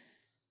match,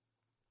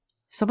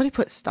 somebody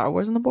put Star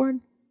Wars on the board?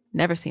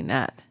 Never seen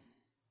that.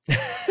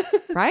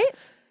 Right?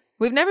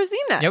 We've never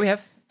seen that. Yeah, we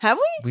have. Have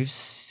we? We've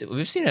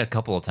seen it a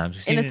couple of times.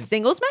 We've seen In a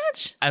singles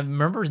match? I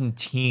remember in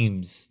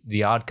teams,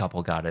 the Odd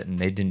Couple got it, and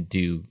they didn't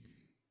do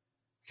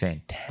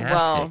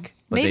fantastic.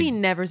 Well, maybe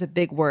never's a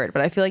big word,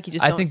 but I feel like you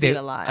just don't see it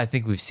a lot. I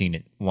think we've seen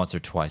it once or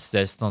twice. I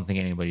just don't think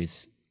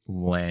anybody's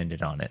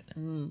landed on it.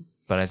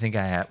 But I think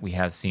we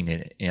have seen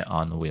it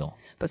on the wheel.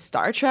 But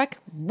Star Trek?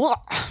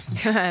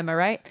 Am I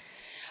right?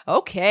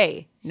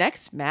 Okay,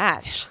 next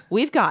match.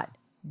 We've got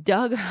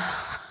Doug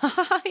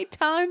High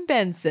Time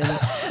Benson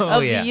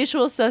of The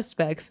Usual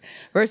Suspects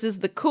versus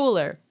the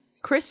cooler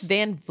Chris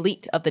Van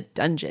Vliet of The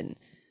Dungeon.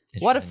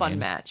 What a fun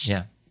match.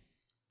 Yeah.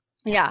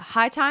 Yeah,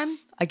 High Time,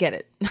 I get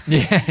it.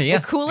 Yeah. The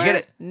cooler, I get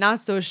it.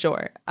 Not so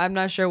sure. I'm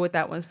not sure what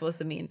that one's supposed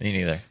to mean. Me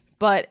neither.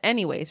 But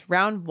anyways,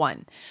 round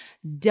 1.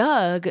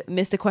 Doug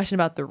missed a question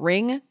about The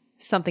Ring,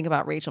 something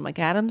about Rachel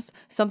McAdams,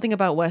 something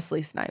about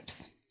Wesley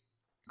Snipes.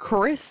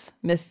 Chris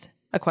missed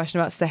a question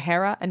about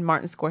Sahara and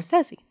Martin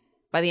Scorsese.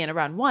 By the end of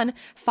round 1,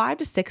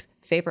 5-6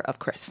 favor of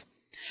Chris.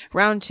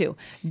 Round 2,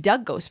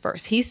 Doug goes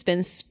first. He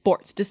spins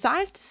sports,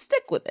 decides to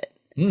stick with it.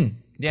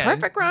 Yeah.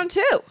 Perfect round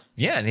 2.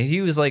 Yeah, and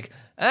he was like,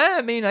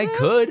 I mean, I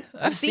could.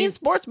 I've seen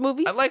sports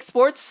movies. I like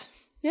sports.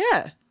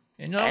 Yeah.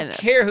 And I don't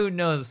care who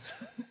knows.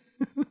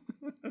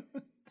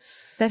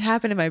 That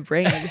happened in my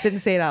brain. I just didn't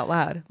say it out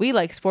loud. We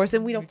like sports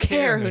and we don't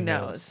care who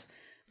knows.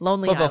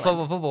 Lonely Island.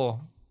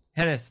 Football.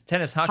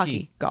 Tennis,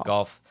 hockey,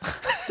 golf.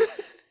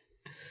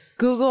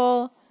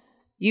 Google,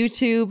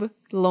 YouTube,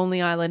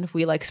 Lonely Island,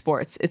 We Like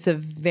Sports. It's a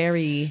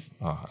very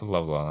I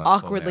love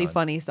awkwardly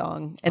funny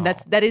song. And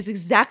that is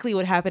exactly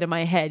what happened in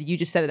my head. You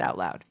just said it out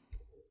loud.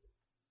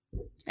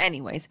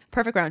 Anyways,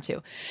 perfect round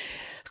 2.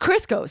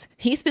 Chris goes.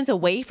 He spins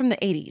away from the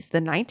 80s, the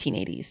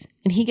 1980s,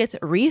 and he gets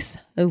Reese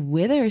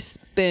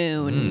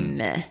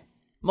Witherspoon.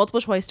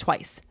 Multiple choice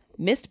twice.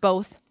 Missed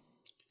both.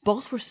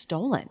 Both were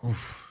stolen.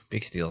 Oof,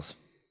 big steals.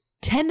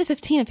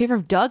 10-15 in favor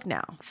of Doug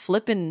now.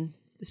 Flipping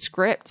the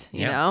script,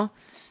 you know?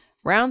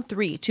 Round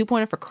 3,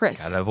 2-pointer for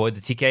Chris. Gotta avoid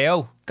the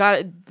TKO.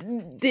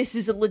 This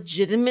is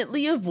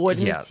legitimately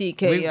avoiding the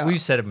TKO.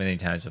 We've said it many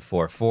times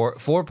before.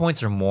 4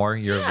 points or more,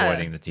 you're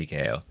avoiding the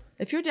TKO.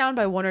 If you're down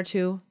by 1 or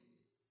 2,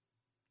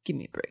 give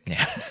me a break.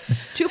 Yeah.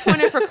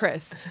 2-pointer for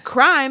Chris.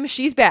 Crime,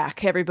 she's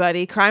back,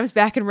 everybody. Crime's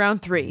back in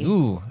round 3.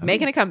 Ooh.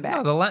 Making a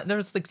comeback. No, there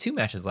was like 2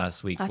 matches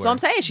last week. That's what I'm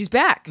saying. She's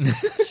back.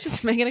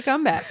 She's making a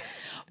comeback.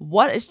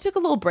 She took a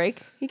little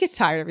break. You get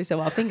tired every so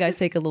often. Gotta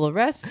take a little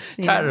rest.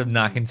 Tired of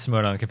knocking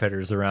smoke on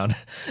competitors around.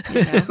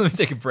 Let me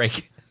take a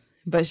break.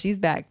 But she's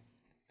back,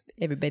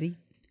 everybody.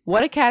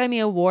 What Academy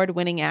Award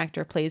winning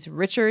actor plays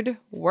Richard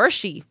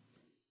Wershe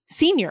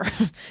Sr.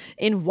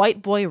 in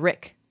White Boy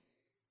Rick?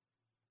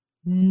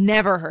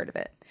 Never heard of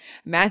it.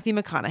 Matthew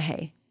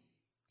McConaughey.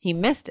 He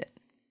missed it.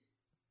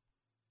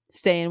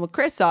 Staying with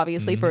Chris,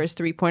 obviously, for his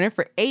 3-pointer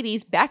for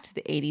 80s, back to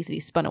the 80s that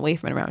he spun away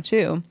from in round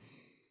 2.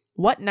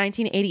 What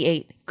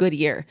 1988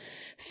 Goodyear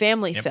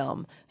family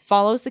film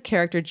follows the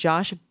character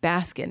Josh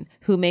Baskin,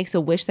 who makes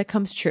a wish that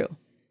comes true?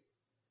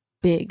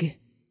 Big.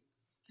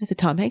 It's a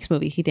Tom Hanks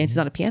movie. He dances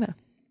on a piano.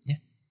 Yeah.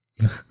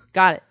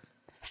 Got it.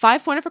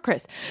 5-pointer for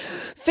Chris.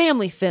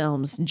 Family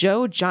films.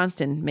 Joe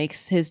Johnston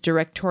makes his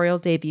directorial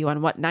debut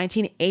on what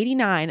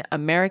 1989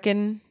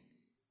 American...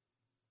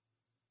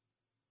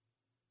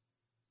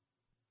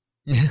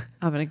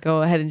 I'm going to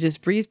go ahead and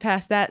just breeze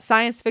past that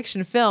science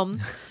fiction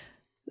film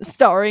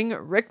starring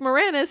Rick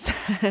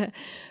Moranis.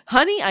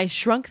 Honey, I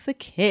Shrunk the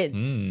Kids.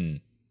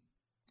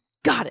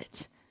 Got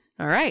it.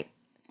 All right.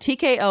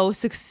 TKO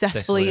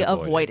successfully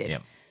avoided.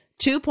 Yep.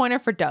 2-pointer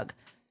for Doug.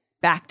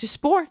 Back to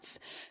sports.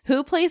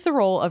 Who plays the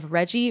role of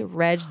Reggie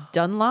Reg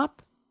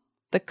Dunlop,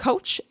 the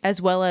coach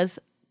as well as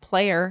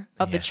player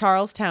of the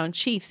Charlestown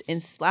Chiefs in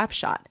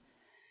Slapshot?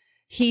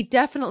 He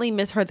definitely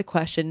misheard the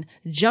question,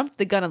 jumped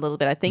the gun a little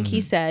bit. I think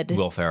he said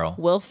Will Ferrell.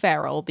 Will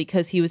Ferrell,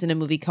 because he was in a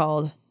movie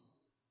called...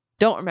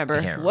 Don't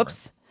remember.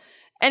 Whoops.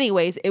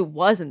 Anyways, it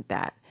wasn't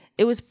that.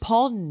 It was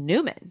Paul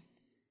Newman.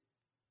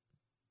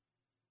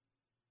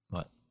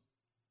 What?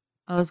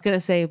 I was going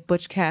to say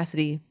Butch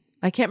Cassidy.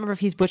 I can't remember if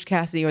he's Butch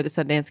Cassidy or the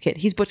Sundance Kid.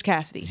 He's Butch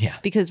Cassidy. Yeah.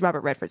 Because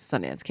Robert Redford's the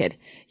Sundance Kid.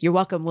 You're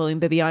welcome, William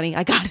Bibiani.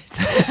 I got it.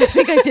 I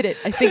think I did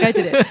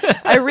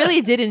it. I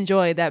really did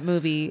enjoy that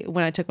movie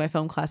when I took my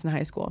film class in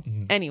high school.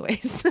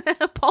 Anyways,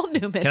 Paul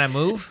Newman. Can I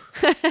move?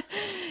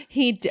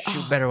 Shoot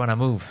better when I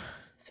move.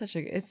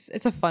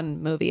 It's a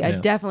fun movie. Yeah. I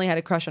definitely had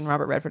a crush on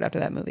Robert Redford after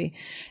that movie.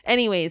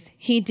 Anyways,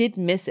 he did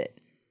miss it.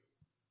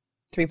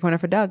 3-pointer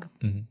for Doug.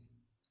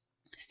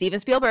 Steven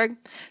Spielberg.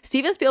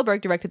 Steven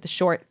Spielberg directed the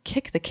short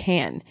Kick the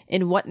Can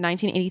in what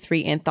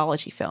 1983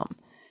 anthology film?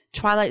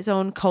 Twilight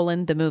Zone: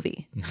 the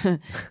movie.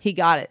 He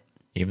got it.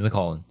 Even the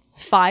colon.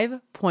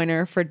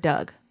 5-pointer for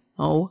Doug.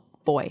 Oh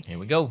boy. Here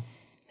we go.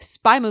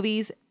 Spy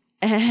movies.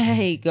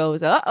 He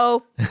goes,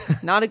 uh-oh.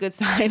 Not a good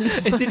sign.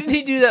 Didn't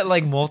he do that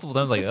like multiple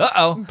times? Like,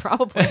 uh-oh.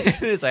 Probably.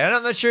 It's like,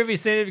 I'm not sure if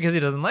he's saying it because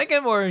he doesn't like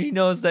him or he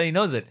knows that he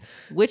knows it.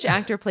 Which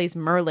actor plays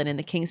Merlin in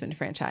the Kingsman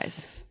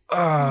franchise?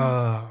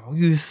 A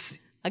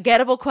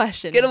gettable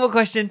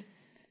question.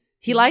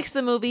 He likes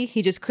the movie.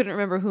 He just couldn't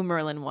remember who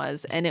Merlin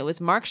was. And it was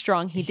Mark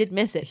Strong. He did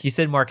miss it. He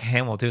said Mark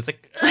Hamill too. It's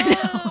like,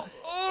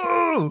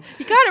 oh,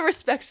 you got to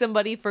respect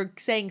somebody for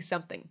saying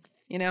something,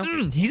 you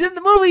know? He's in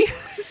the movie.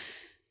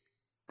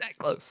 That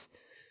close.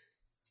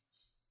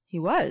 He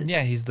was.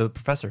 Yeah, he's the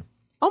professor.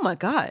 Oh my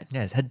God.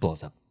 Yeah, his head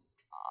blows up.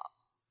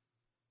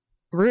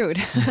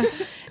 Rude.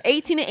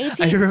 18 to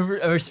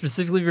 18. I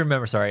specifically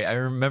remember, I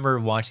remember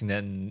watching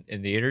that in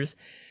theaters.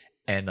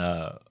 And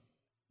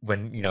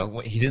when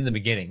he's in the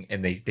beginning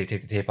and they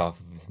take the tape off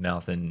of his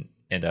mouth and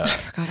I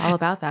forgot all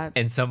about that.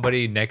 And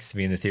somebody next to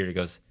me in the theater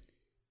goes,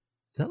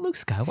 "Is that Luke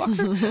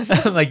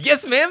Skywalker?" I'm like,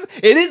 "Yes, ma'am,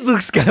 it is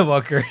Luke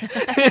Skywalker."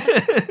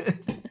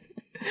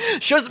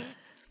 Show some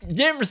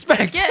damn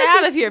respect. Get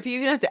out of here if you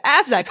even have to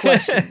ask that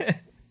question.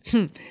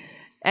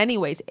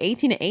 Anyways,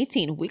 18 to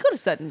 18. We go to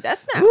sudden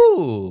death now.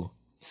 Ooh,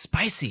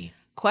 spicy.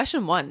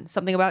 Question 1,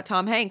 something about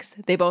Tom Hanks.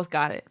 They both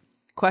got it.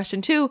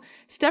 Question 2,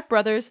 Step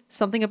Brothers.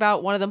 Something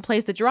about one of them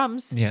plays the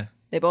drums. Yeah.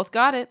 They both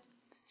got it.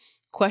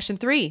 Question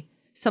 3,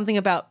 something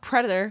about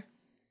Predator.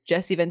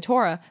 Jesse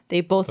Ventura.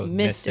 They both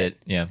missed it.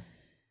 Yeah.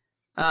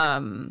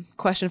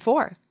 Question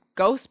 4,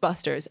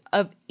 Ghostbusters.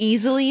 Of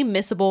easily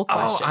missable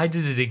question. Oh, I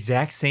did the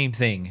exact same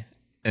thing.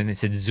 And it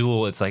said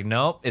Zool. It's like,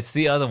 nope, it's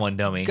the other one,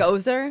 dummy.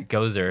 Gozer.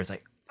 It's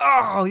like,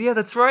 oh, yeah,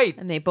 that's right.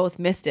 And they both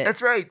missed it.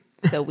 That's right.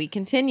 So we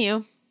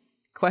continue.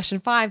 Question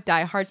 5,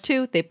 Die Hard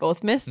 2. They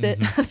both missed it.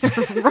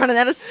 They're running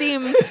out of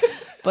steam,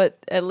 but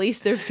at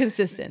least they're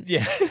consistent.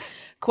 Yeah.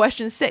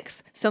 Question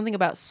 6, something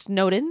about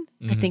Snowden.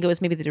 I think it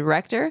was maybe the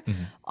director.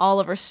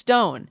 Oliver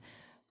Stone.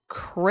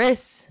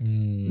 Chris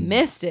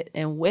missed it.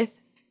 And with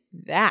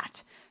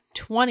that,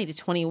 20 to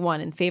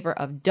 21 in favor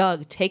of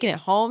Doug, taking it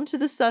home to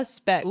the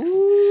suspects.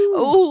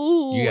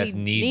 Ooh, you guys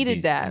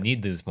needed that. You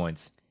need those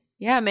points.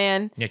 Yeah,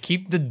 man. Yeah,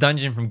 keep the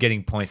dungeon from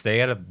getting points. They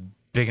got a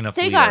big enough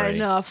They lead got already.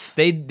 enough.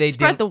 They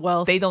spread the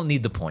wealth. They don't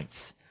need the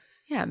points.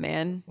 Yeah,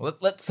 man.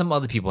 Let some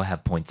other people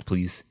have points,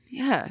 please.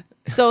 Yeah.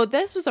 So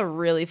this was a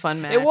really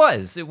fun match. It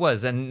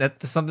was. And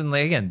that's something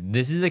like, again,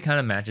 this is the kind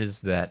of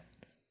matches that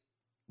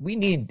we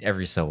need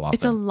every so often.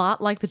 It's a lot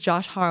like the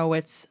Josh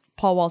Horowitz,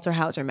 Paul Walter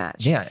Hauser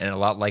match. Yeah, and a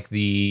lot like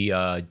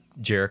the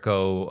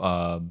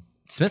Jericho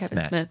Smith Kevin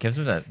match. Smith. Kevin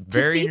Smith,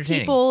 very to see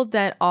entertaining. People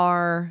that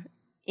are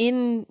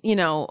in,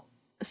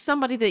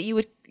 somebody that you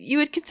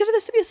would consider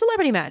this to be a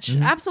celebrity match.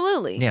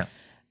 Absolutely. Yeah.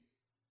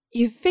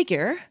 You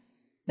figure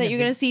that you're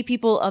going to see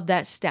people of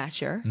that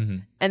stature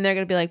and they're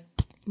going to be like,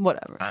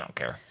 whatever. I don't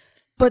care.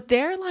 But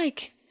they're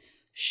like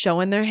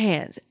showing their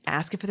hands,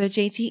 asking for their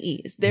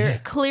JTEs. They're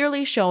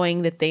clearly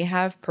showing that they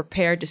have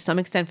prepared to some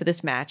extent for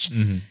this match.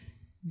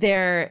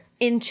 They're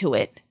into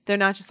it. They're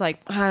not just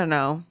like, I don't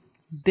know,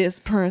 this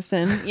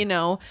person,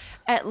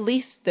 At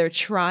least they're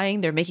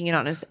trying. They're making an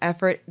honest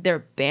effort.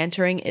 They're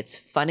bantering. It's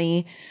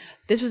funny.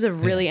 This was a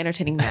really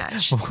entertaining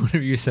match.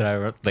 Whenever you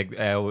said,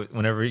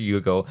 whenever you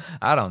would go,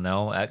 I don't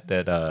know, at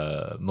that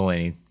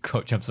Mulaney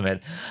quote jumps in my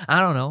head,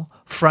 I don't know,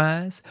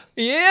 fries?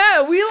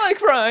 Yeah, we like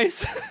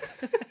fries.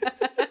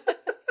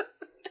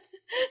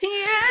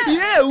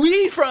 Yeah,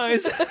 we eat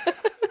fries.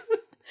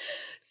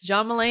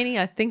 John Mulaney,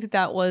 I think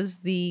that was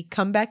the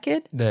Comeback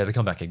Kid. The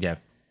Comeback Kid, yeah.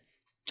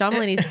 John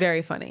Mulaney's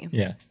very funny.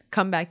 Yeah.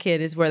 Comeback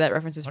Kid is where that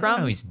reference is I don't know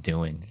from. how he's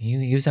doing.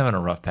 He was having a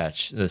rough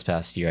patch this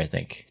past year, I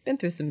think. He's been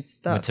through some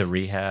stuff. Went to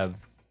rehab.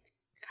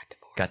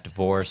 Got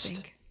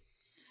divorced.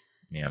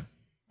 Yeah.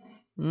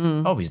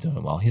 Oh, he's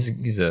doing well. He's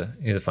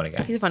a funny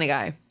guy. He's a funny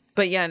guy.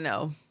 But yeah,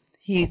 no.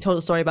 He told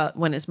a story about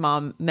when his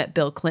mom met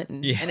Bill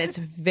Clinton. Yeah. And it's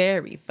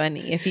very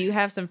funny. If you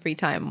have some free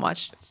time,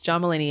 watch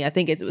John Mulaney. I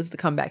think it was the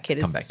Comeback Kid.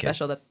 It's the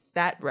special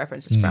that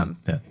reference is from.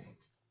 Yeah.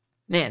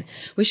 Man,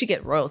 we should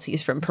get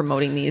royalties from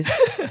promoting these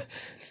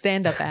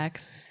stand-up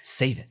acts.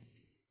 Save it.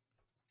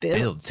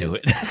 Build to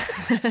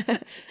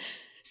it.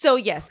 So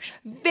yes,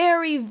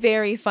 very,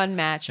 very fun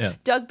match. Yeah.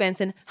 Doug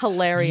Benson,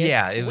 hilarious.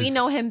 Yeah, we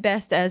know him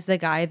best as the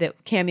guy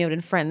that cameoed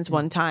in Friends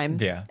one time.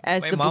 Yeah,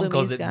 as my the mom Bloomies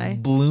calls it guy.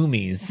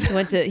 Bloomies.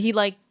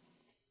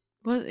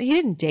 He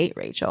didn't date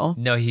Rachel.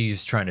 No, he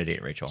was trying to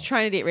date Rachel. He's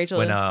trying to date Rachel.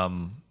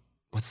 When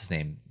what's his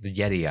name? The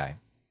Yeti guy.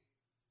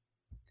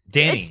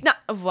 Danny. It's not.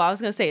 Well, I was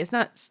gonna say it's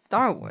not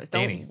Star Wars.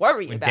 Danny. Don't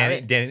worry about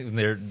it. Danny,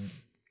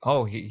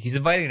 he's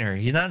inviting her.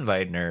 He's not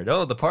inviting her.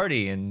 Oh, the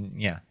party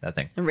and that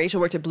thing. And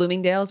Rachel worked at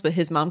Bloomingdale's, but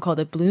his mom called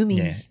it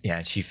Bloomies.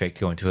 Yeah. She faked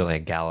going to a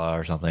gala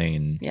or something.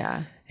 And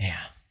yeah.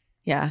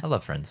 I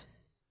love Friends.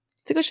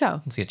 It's a good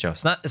show. It's a good show.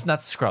 It's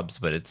not Scrubs,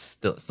 but it's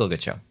still a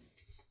good show.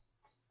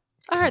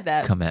 I heard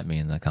that. Come at me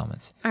in the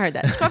comments. I heard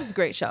that. Scrubs is a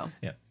great show.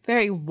 Yeah.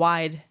 Very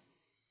wide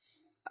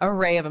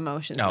array of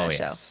emotions in that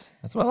show.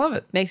 That's why I love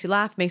it. Makes you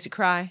laugh, makes you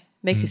cry,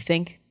 makes you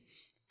think.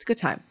 It's a good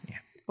time. Yeah.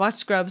 Watch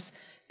Scrubs.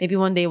 Maybe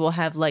one day we'll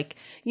have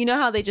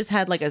how they just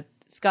had a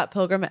Scott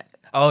Pilgrim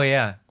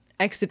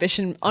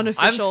exhibition,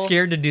 unofficial. I'm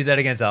scared to do that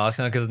against Alex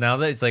now because now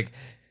that it's like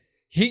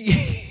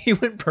he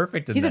went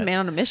perfect in He's that. a man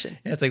on a mission.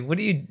 Yeah, it's like, what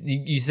do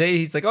you say?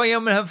 He's like, oh yeah,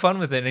 I'm gonna have fun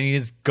with it, and he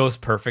just goes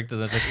perfect.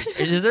 It's like,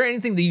 is there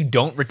anything that you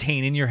don't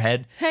retain in your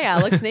head? Hey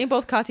Alex, name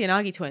both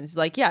Katyanagi twins.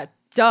 Like, yeah,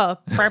 duh,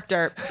 prep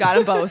dirt, got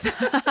them both.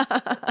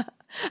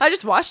 I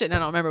just watched it and I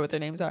don't remember what their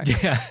names are.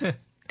 Yeah.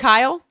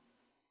 Kyle?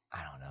 I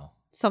don't know.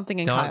 Something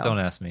in Don't Kyle. don't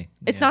ask me.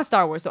 It's not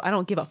Star Wars, so I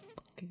don't give a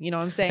fuck. You know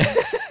what I'm saying?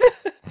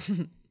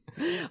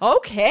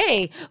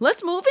 Okay,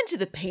 let's move into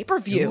the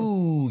pay-per-view.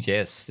 Ooh,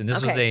 yes. And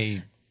this was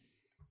a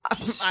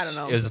I don't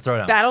know. It was a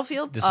throwdown.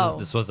 Battlefield? This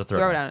was the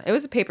throwdown. It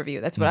was a pay-per-view.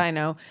 That's what I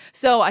know.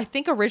 So I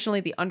think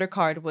originally the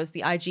undercard was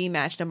the IG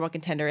match, number 1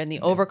 contender, and the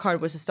overcard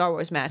was the Star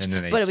Wars match. And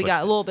then they But we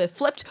got switched a little bit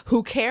flipped.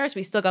 Who cares?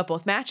 We still got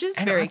both matches.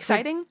 And Very it's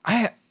like, exciting.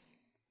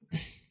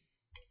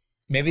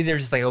 Maybe they're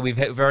just like, oh, we've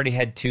already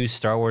had 2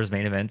 Star Wars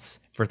main events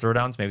for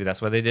throwdowns. Maybe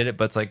that's why they did it.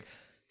 But it's like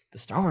the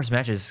Star Wars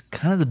match is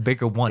kind of the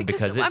bigger one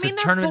because it's a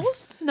tournament. They're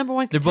both number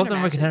 1 They're contender both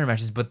number 1 contender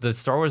matches, but the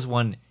Star Wars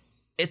one,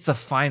 it's a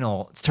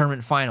final. It's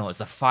tournament final.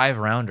 It's a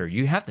 5-rounder.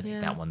 You have to make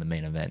that one the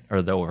main event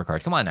or the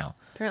overcard. Come on now.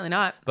 Apparently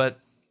not. But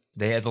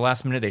they at the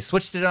last minute they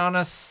switched it on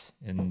us,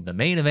 and the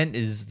main event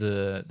is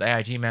the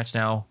IG match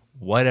now.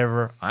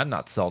 Whatever. I'm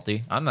not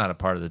salty. I'm not a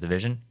part of the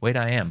division. Wait,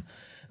 I am.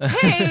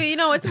 Hey,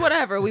 it's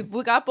whatever. We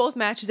got both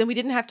matches, and we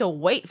didn't have to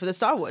wait for the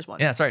Star Wars one.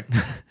 Yeah, that's right.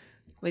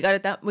 We got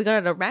it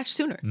a match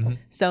sooner. Mm-hmm.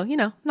 So,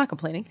 I'm not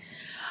complaining.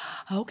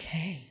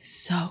 Okay,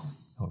 so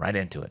Go right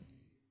into it.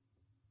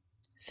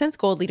 Since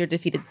Gold Leader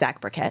defeated Zach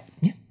Burkett,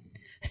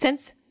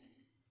 since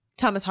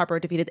Thomas Harper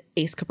defeated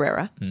Ace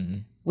Cabrera,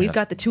 we've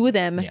got the two of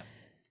them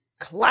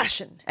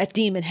clashing at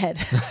Demon Head.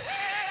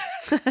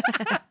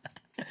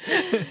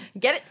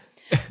 Get it?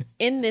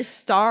 In this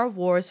Star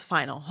Wars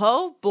final.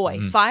 Oh boy,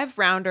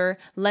 5-rounder.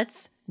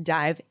 Let's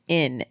dive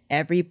in,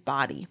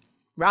 everybody.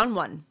 Round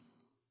 1.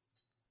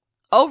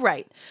 Oh,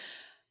 right.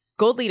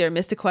 Gold Leader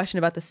missed a question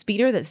about the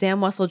speeder that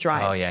Zam Wessel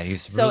drives. Oh, yeah,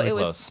 he's really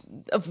close. So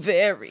it was a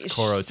very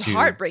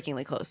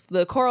heartbreakingly close.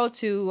 The Coro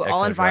 2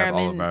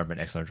 all-environment. All-environment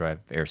Exo Drive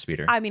air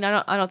speeder. I mean,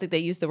 I don't think they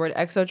used the word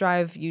Exo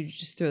Drive. You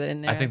just threw that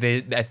in there.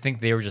 I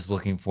think they were just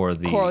looking for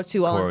the Coro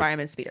 2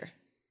 all-environment speeder.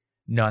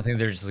 No, I think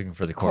they're just looking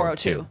for the Coro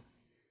 2.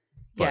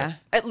 Yeah,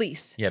 at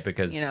least. Yeah,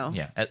 because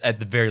at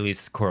the very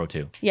least, Coro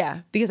 2.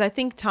 Yeah, because I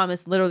think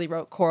Thomas literally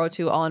wrote Coro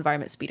 2 all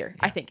environment speeder.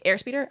 I think air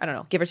speeder. I don't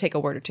know, give or take a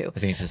word or two. I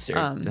think it's just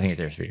I think it's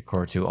air speeder.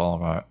 Coro 2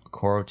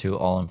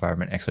 all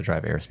environment Exo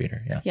Drive air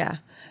speeder. Yeah. Yeah.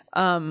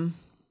 And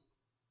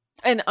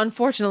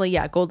unfortunately,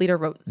 Gold Leader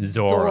wrote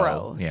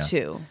Zorro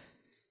too.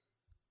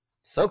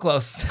 So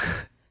close.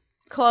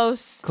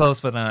 Close,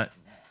 but not.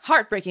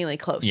 Heartbreakingly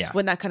close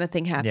when that kind of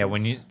thing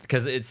happens. Yeah,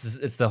 because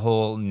it's the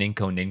whole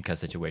Ninka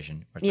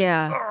situation.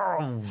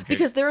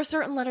 Because there are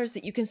certain letters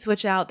that you can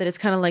switch out that it's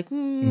kind of like, all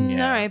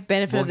right,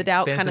 benefit of the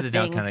doubt kind of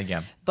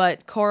thing.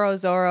 But Coro,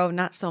 Zorro,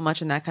 not so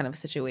much in that kind of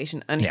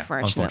situation,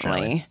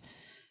 unfortunately.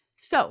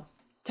 So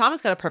Thomas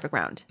got a perfect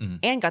round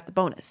and got the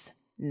bonus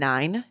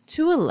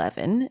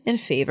 9-11 in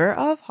favor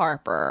of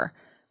Harper.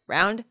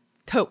 Round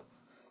 2.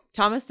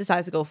 Thomas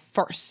decides to go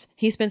first.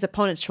 He spins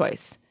opponent's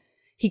choice.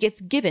 He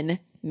gets given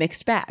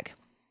mixed bag.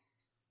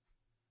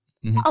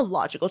 A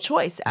logical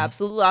choice.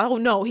 Absolutely. Oh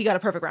no, he got a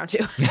perfect round 2.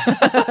 Boy.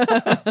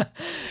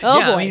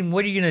 I mean,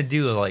 what are you gonna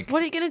do? What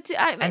are you gonna do?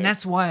 And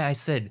that's why I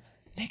said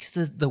mix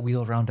the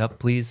wheel round up,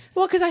 please.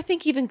 Well, because I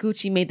think even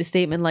Gucci made the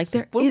statement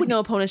there is no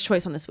opponent's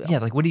choice on this wheel. Yeah,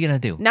 what are you gonna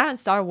do? Not in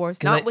Star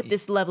Wars. Not with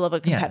this level of a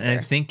competitor. Yeah, and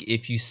I think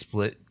if you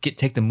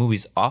take the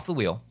movies off the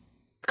wheel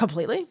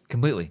completely.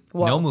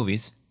 Whoa. No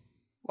movies.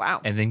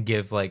 Wow. And then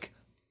give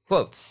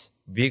quotes.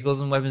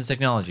 Vehicles and weapons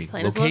technology,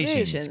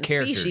 locations,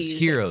 characters, species,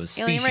 heroes,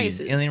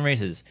 alien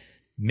races.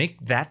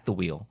 Make that the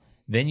wheel.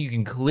 Then you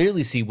can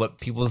clearly see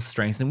what people's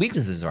strengths and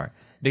weaknesses are.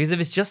 Because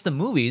if it's just the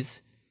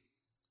movies...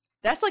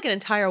 That's like an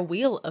entire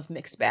wheel of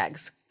mixed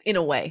bags, in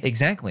a way.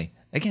 Exactly.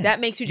 Again,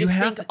 that makes you just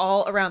think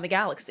all around the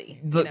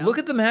galaxy. But look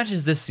at the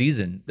matches this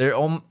season. They're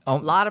a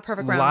lot of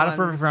perfect round ones. A lot of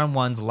perfect round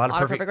ones. A lot of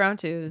perfect round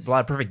twos. A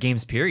lot of perfect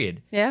games,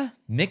 period. Yeah.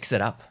 Mix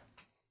it up.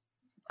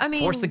 I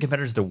mean, force the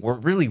competitors to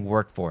really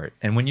work for it.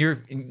 And when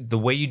the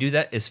way you do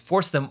that is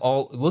force them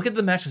all. Look at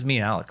the match with me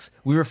and Alex.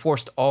 We were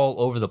forced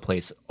all over the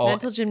place.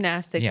 Mental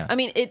gymnastics. Yeah. I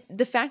mean,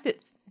 the fact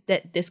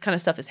that this kind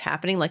of stuff is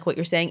happening, like what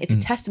you're saying, it's a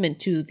testament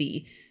to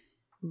the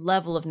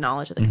level of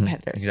knowledge of the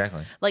competitors.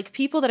 Exactly. Like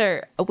people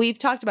we've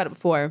talked about it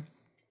before.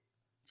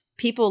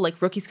 People like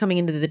rookies coming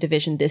into the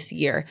division this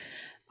year.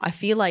 I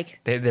feel like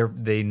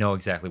they know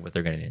exactly what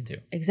they're getting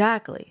into.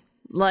 Exactly.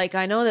 Like,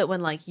 I know that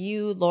when,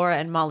 you, Laura,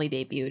 and Molly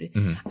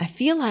debuted, I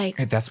feel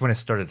like... That's when it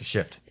started to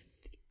shift.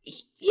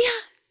 Yeah,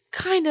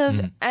 kind of.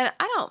 And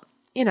I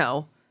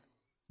don't,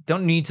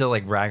 Don't need to,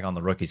 rag on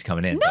the rookies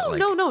coming in. No,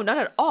 not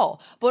at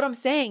all. But what I'm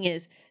saying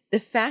is, the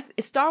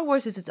fact... Star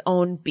Wars is its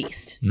own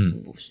beast.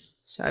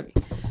 Sorry.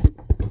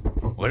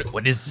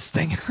 What is this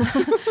thing?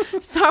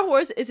 Star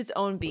Wars is its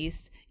own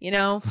beast, Did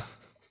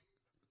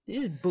you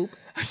just boop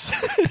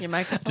your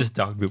microphone? Just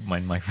dog boop my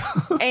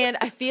microphone. And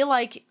I feel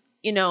like,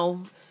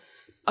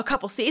 a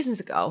couple seasons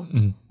ago,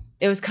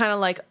 it was kind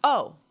of like,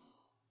 oh,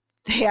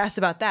 they asked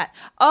about that.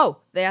 Oh,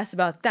 they asked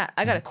about that.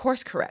 I got to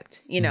course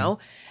correct, And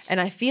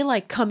I feel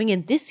like coming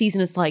in this season,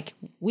 it's like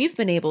we've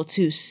been able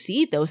to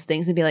see those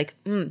things and be like,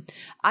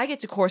 I get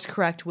to course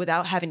correct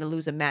without having to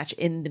lose a match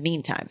in the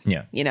meantime.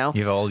 Yeah. You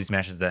have all these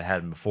matches that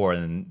had before,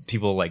 and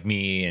people like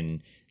me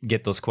and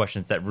get those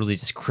questions that really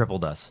just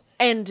crippled us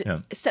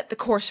and set the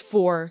course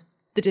for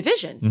the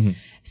division.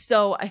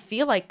 So I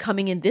feel like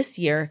coming in this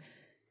year,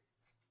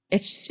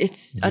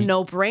 it's a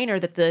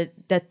no-brainer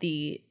that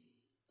the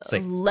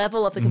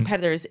level of the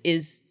competitors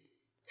is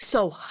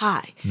so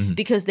high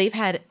because they've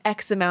had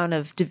X amount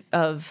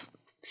of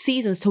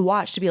seasons to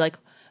watch to be like,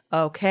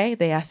 okay,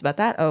 they asked about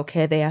that.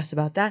 Okay, they asked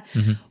about that.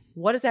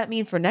 What does that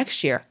mean for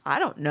next year? I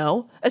don't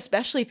know,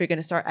 especially if you're going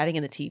to start adding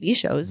in the TV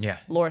shows. Yeah.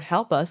 Lord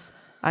help us.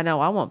 I know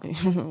I won't be.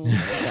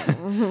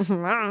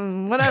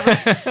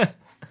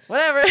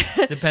 Whatever.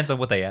 Depends on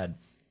what they add.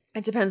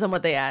 It depends on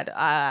what they add.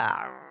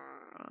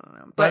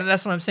 But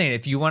that's what I'm saying.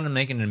 If you want to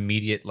make an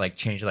immediate like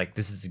change, like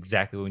this is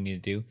exactly what we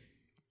need to do,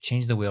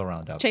 change the wheel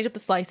round up. Change up the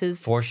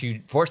slices. Force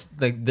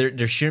like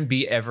there shouldn't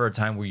be ever a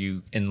time where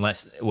you,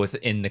 unless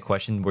within the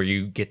question, where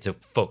you get to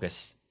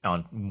focus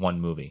on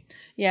one movie.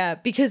 Yeah,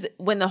 because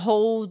when the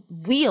whole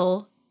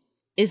wheel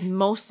is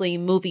mostly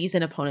movies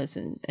and opponents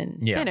and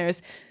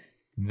spinners,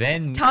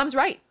 then Tom's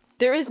right.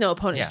 There is no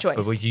opponent's choice.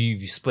 But when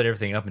you split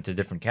everything up into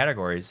different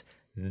categories,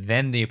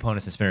 then the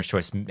opponents and spinners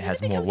choice has more weight.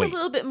 It becomes a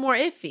little bit more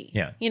iffy.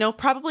 Yeah. You know,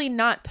 probably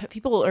not.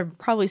 People are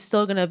probably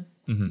still going to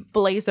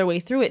blaze their way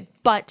through it,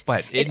 but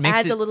it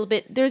adds a little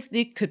bit. There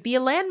could be a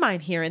landmine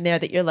here and there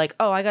that you're like,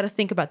 oh, I got to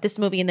think about this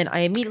movie, and then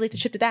I immediately have to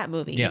shift to that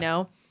movie, you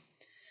know?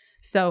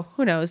 So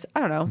who knows? I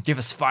don't know. Give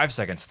us 5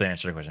 seconds to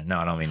answer the question. No,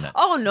 I don't mean that.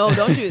 Oh, no,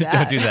 don't do that.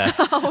 Don't do that.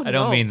 I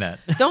don't mean that.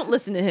 Don't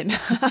listen to him.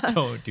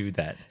 Don't do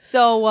that.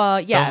 So,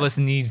 Some of us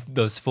need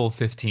those full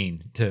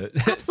 15 to...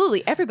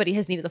 Absolutely. Everybody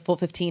has needed the full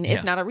 15,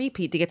 if not a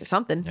repeat, to get to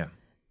something. Yeah.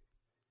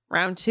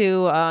 Round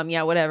 2,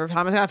 whatever.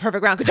 Thomas got a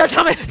perfect round. Good job,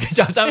 Thomas. Good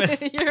job,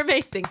 Thomas. You're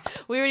amazing.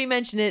 We already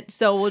mentioned it,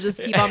 so we'll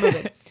just keep on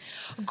moving.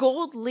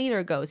 Gold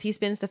leader goes. He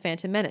spins the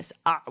Phantom Menace.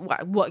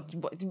 What?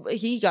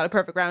 He got a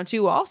perfect round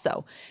 2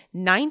 also.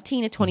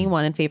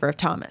 19-21 in favor of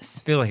Thomas.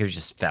 I feel like it was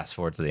just fast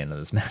forward to the end of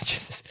this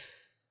match.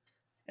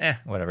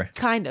 Whatever.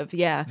 Kind of,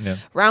 yeah.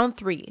 Round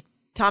 3.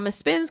 Thomas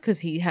spins because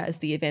he has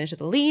the advantage of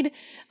the lead.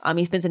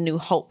 He spins a New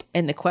Hope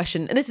in the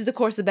question. And this is, of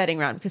course, the betting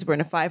round because we're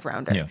in a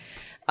 5-rounder. Yeah.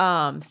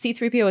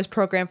 C-3PO is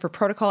programmed for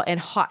protocol and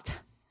hot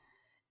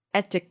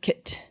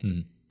etiquette.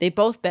 They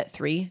both bet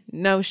 3.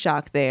 No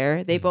shock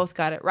there. They both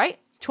got it right.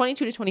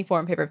 22-24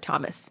 in favor of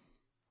Thomas.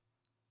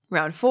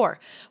 Round 4.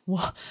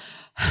 Well,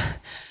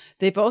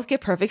 they both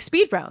get perfect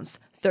speed rounds.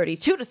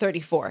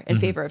 32-34 in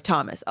favor of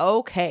Thomas.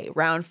 Okay,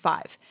 round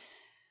 5.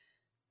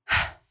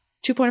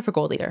 2-pointer for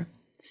gold leader.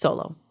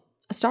 Solo.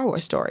 A Star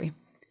Wars story.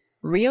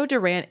 Rio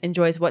Durant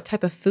enjoys what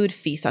type of food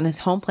feast on his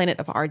home planet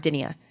of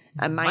Ardinia?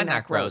 A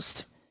Mynak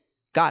roast.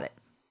 Got it.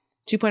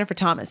 2-pointer for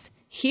Thomas.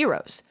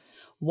 Heroes.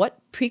 What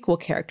prequel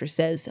character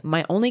says,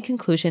 my only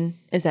conclusion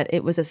is that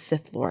it was a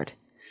Sith Lord?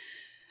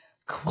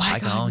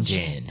 Qui-Gon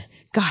Jinn.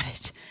 Got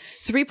it.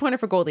 3-pointer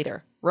for gold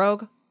leader.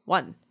 Rogue.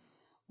 1.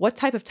 What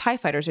type of TIE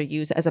fighters are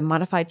used as a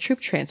modified troop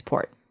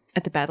transport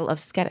at the Battle of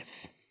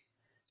Skedif?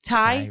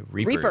 TIE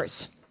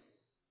Reapers.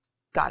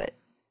 Got it.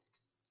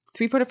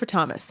 3-pointer for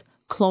Thomas.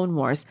 Clone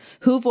Wars.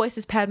 Who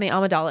voices Padme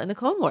Amidala in the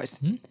Clone Wars?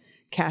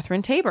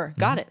 Catherine Tabor.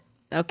 Got it.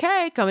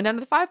 Okay, coming down to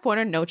the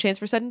 5-pointer. No chance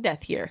for sudden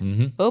death here.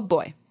 Oh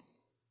boy.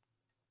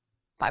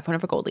 5-pointer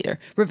for gold leader.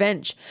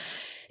 Revenge.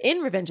 In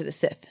Revenge of the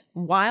Sith,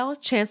 while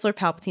Chancellor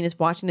Palpatine is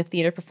watching the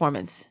theater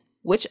performance,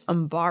 which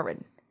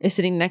Umbaran is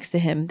sitting next to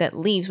him that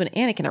leaves when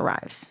Anakin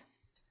arrives?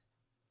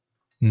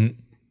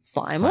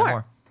 Sly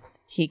Moore.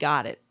 He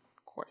got it,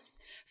 of course.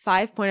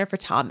 5-pointer for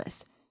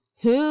Thomas.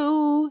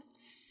 Who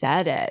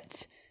said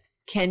it?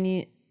 Can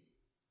you...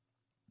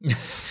 I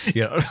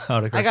got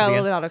a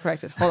little bit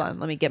autocorrected. Hold on,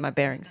 let me get my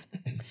bearings.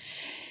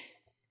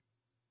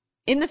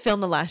 In the film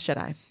The Last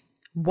Jedi,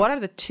 what are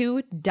the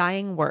 2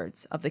 dying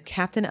words of the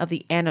captain of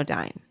the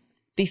Anodyne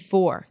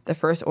before the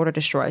First Order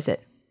destroys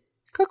it?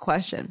 Good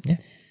question. Yeah.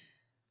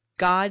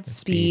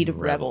 Godspeed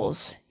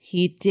Rebels.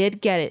 He did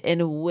get it,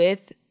 and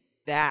with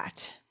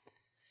that,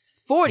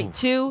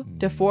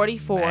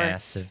 42-44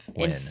 massive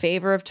win in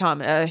favor of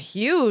Thomas. A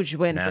huge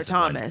win for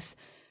Thomas.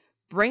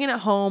 Bringing it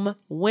home,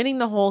 winning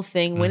the whole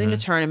thing, winning the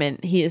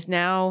tournament. He is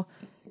now,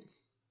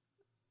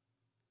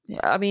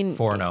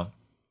 4-0.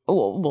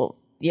 Well,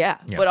 yeah,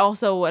 but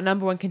also a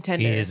number 1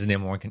 contender. He is the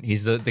number 1.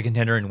 He's the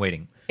contender in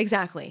waiting.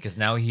 Exactly. Because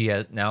now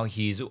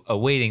he's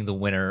awaiting the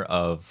winner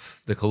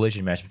of the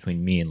collision match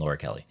between me and Laura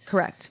Kelly.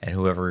 Correct. And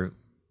whoever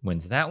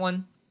wins that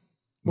one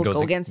will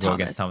go against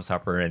Thomas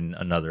Hopper in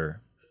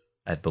another,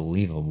 I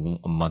believe,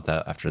 a month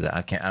after that.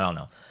 I don't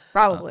know.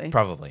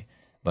 Probably.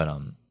 But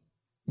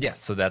yeah.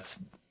 So that's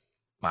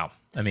wow.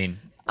 I mean,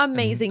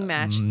 amazing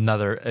match.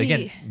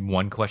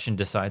 One question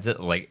decides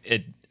it. Like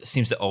it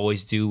seems to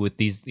always do with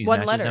these one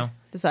matches letter now.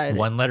 Decided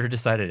one letter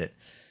decided it.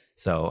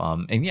 So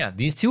and yeah,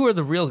 these 2 are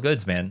the real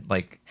goods, man.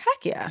 Like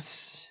heck yeah.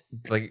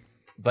 Like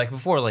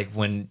before, like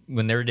when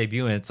they were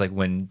debuting, it's like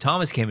when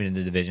Thomas came into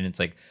the division, it's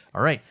like,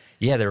 all right,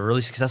 yeah, they're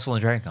really successful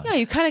in Dragon Con. Yeah,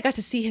 you kind of got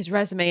to see his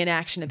resume in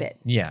action a bit.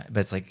 Yeah, but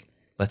it's like,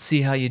 let's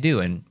see how you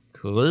do. And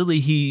clearly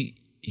he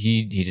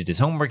did his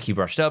homework. He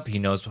brushed up. He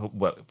knows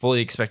what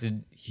fully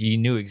expected. He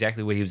knew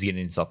exactly what he was getting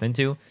himself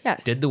into.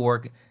 Yes. Did the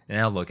work. And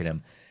now look at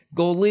him.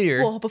 Gold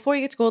leader. Well, before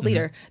you get to gold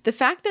leader, the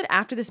fact that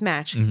after this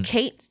match,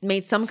 Kate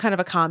made some kind of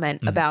a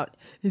comment about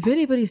if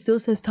anybody still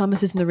says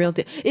Thomas isn't the real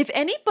deal. If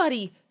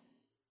anybody,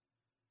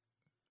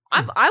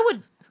 I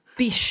would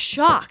be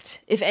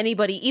shocked if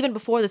anybody, even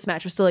before this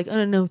match, was still like, I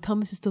don't know,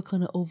 Thomas is still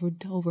kind of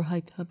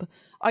overhyped.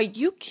 Are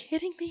you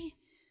kidding me?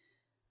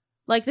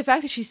 Like, the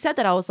fact that she said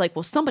that, I was like,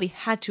 well, somebody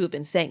had to have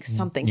been saying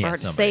something for her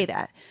to say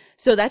that.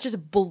 So that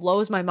just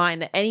blows my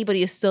mind that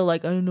anybody is still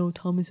like, I don't know,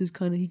 Thomas is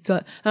kind of,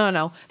 I don't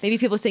know. Maybe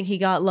people think he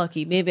got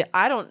lucky. Maybe,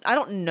 I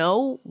don't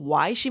know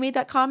why she made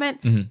that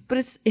comment, but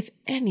it's, if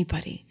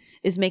anybody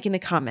is making the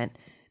comment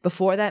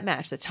before that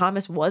match that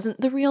Thomas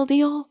wasn't the real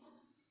deal,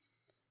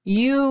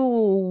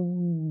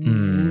 you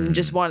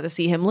just wanted to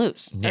see him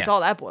lose. That's all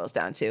that boils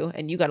down to.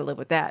 And you got to live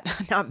with that,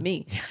 not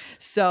me.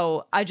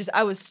 So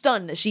I was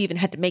stunned that she even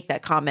had to make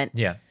that comment.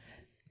 Yeah.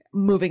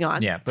 Moving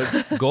on. Yeah.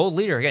 But gold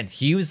leader, again,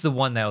 he was the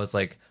one that was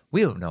like,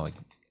 we don't know.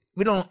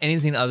 We don't know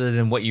anything other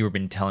than what you've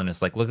been telling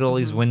us. Like, look at all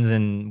these wins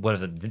in, what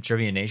is it,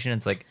 Trivia Nation?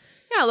 It's like,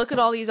 yeah, look at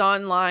all these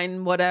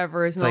online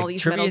whatevers and all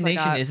these Trivia medals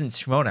Nation I got. isn't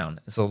Schmodown.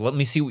 So let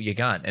me see what you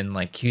got. And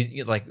like,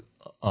 he's like,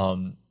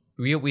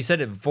 we said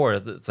it before.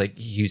 It's like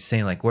he was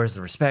saying like, "Where's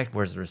the respect?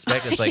 Where's the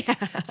respect?" It's like,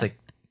 it's like,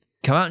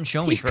 come out and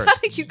show me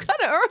first. You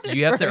gotta earn it.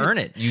 You have to earn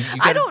it. You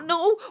I don't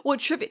know what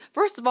trivia.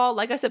 First of all,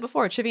 like I said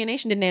before, Trivia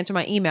Nation didn't answer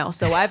my email,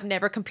 so I've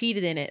never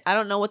competed in it. I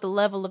don't know what the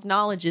level of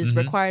knowledge is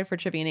required for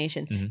Trivia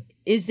Nation.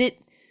 Is it?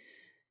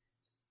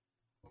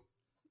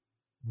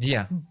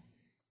 Yeah.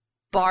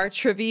 Bar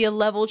trivia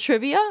level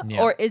trivia,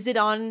 or is it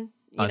on?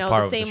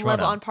 The same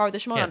level on par with the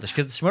Schmodown. Yeah,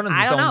 because the Schmodown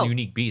is its own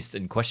unique beast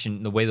and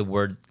question the way the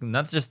word,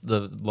 not just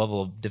the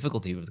level of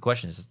difficulty of the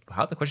questions, just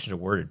how the questions are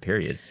worded,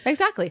 period.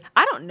 Exactly.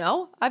 I don't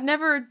know. I've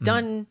never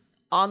done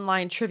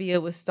online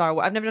trivia with Star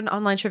Wars. I've never done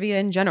online trivia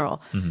in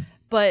general.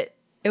 But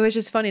it was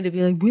just funny to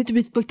be like, with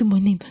respect to my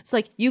name. It's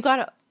like, you got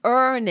to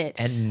earn it.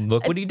 And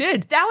look what he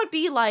did. That would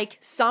be like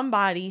some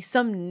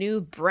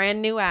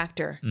brand new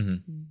actor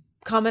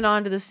coming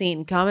onto the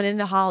scene, coming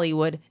into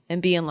Hollywood and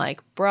being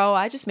like, bro,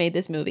 I just made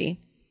this movie.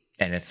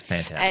 And it's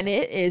fantastic. And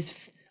it is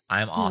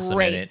I'm awesome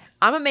great. in it.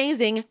 I'm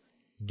amazing.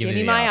 Give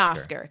me my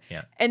Oscar.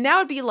 Yeah. And that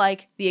would be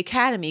like the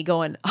Academy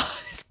going, oh,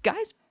 this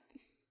guy's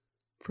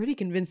pretty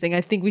convincing. I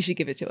think we should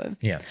give it to him.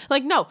 Yeah.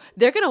 Like, no,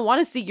 they're going to want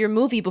to see your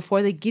movie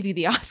before they give you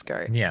the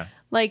Oscar. Yeah.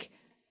 Like,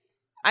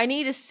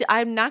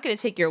 I'm not going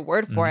to take your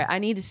word for it. I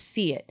need to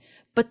see it.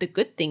 But the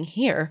good thing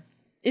here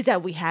is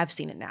that we have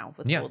seen it now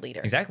with Gold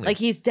Leader. Exactly. Like,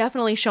 he's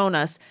definitely shown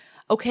us,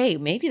 okay,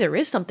 maybe there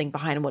is something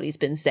behind what he's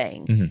been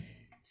saying.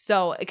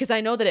 So, because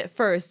I know that at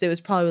first it was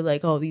probably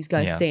like, oh, these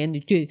guys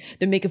saying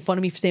they're making fun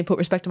of me for saying put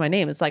respect to my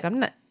name. It's like, I'm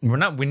not. We're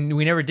not. We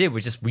never did.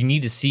 We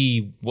need to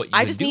see what you.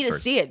 I just need to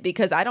see it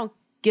because I don't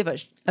give a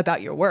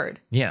about your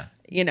word. Yeah.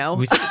 You know,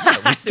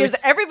 because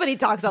everybody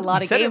talks a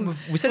lot of game.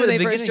 We said when they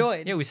first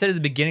joined. Yeah, we said at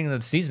the beginning of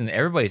the season,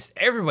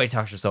 everybody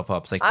talks yourself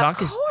up. It's like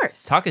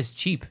talk is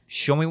cheap.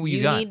 Show me what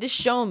you got. You need to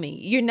show me.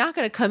 You're not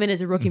going to come in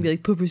as a rookie and be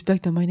like, put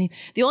respect on my name.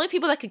 The only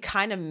people that could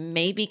kind of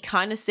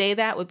say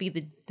that would be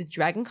the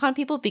Dragon Con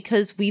people,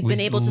 because we've been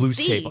able to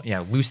see.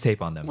 Loose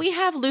tape on them. We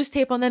have loose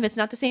tape on them. It's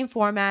not the same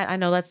format. I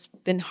know that's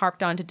been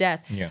harped on to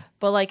death. Yeah.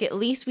 But like, at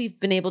least we've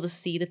been able to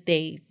see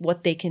that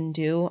what they can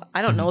do.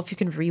 I don't know if you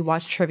can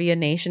rewatch Trivia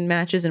Nation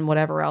matches and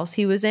whatever else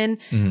he was in,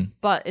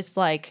 but it's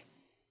like,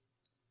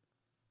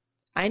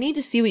 I need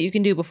to see what you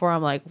can do before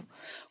I'm like,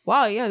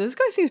 wow, yeah, this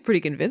guy seems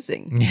pretty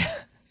convincing. Yeah.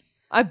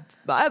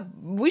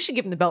 We should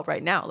give him the belt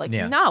right now. Like,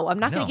 no, I'm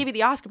not going to give you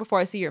the Oscar before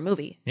I see your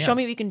movie. Yeah. Show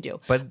me what you can do.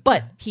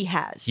 But he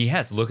has. He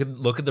has. Look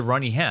at the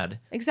run he had.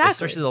 Exactly.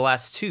 Especially the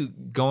last two,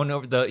 going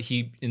over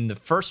in the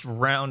first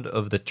round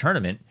of the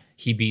tournament,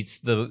 he beats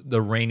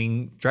the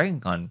reigning Dragon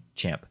Con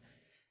champ.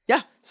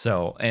 Yeah.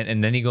 So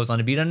and then he goes on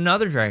to beat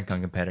another Dragon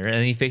Con competitor,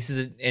 and he faces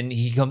it, and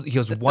he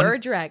goes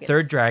third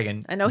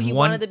dragon. I know he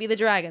wanted to be the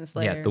Dragon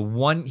Slayer.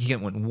 Yeah, he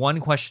went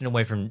one question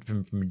away from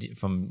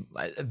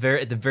at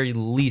the very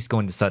least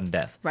going to sudden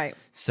death. Right.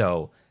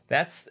 So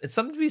it's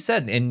something to be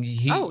said, and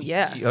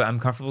I'm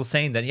comfortable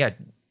saying that.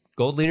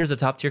 Gold Leader's a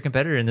top tier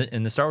competitor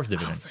in the Star Wars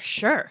division. Oh, for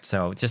sure.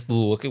 So just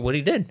look at what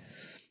he did.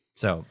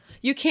 So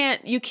you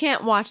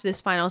can't watch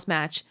this finals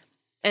match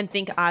and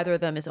think either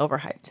of them is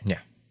overhyped. Yeah.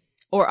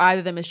 Or either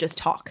of them is just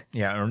talk.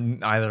 Yeah, or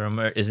either of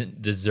them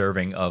isn't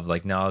deserving of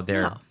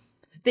they're. No.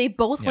 They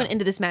both went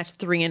into this match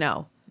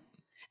 3-0,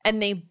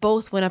 and they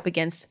both went up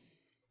against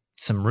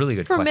some really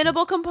good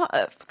formidable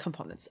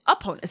opponents.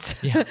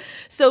 Yeah.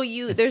 So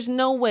there's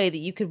no way that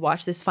you could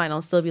watch this final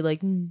and still be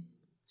like,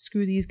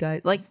 screw these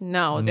guys. Like,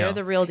 no, they're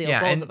the real deal,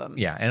 both of them.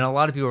 Yeah, and a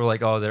lot of people were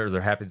like, oh,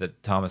 they're happy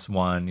that Thomas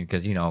won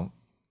because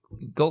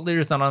Gold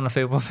Leader's not on a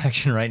favorable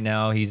faction right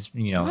now. He's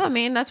Well, I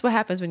mean, that's what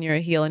happens when you're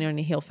a heel and you're in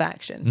a heel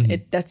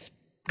faction. That's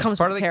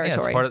comes with the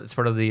territory. It's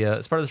part of the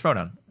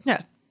Schmodown.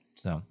 Yeah.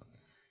 So,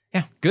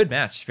 yeah, good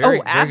match. Very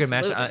good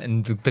match.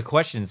 And the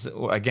questions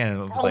again.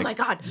 It was my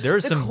god!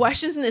 There's some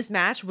questions in this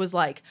match was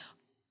like,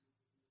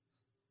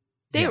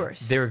 They were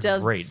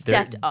great.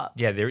 Stepped up.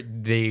 Yeah,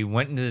 they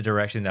went into the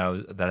direction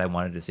that I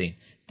wanted to see.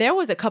 There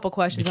was a couple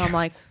questions I'm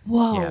like,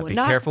 whoa. Yeah, be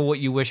careful what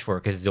you wish for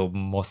because you'll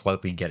most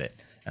likely get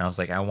it. And I was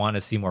like, I want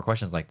to see more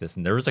questions like this.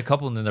 And there was a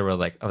couple, and then I was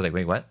like,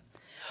 wait, what?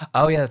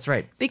 Oh yeah, that's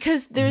right.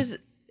 Because there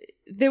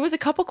was a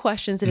couple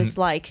questions that it's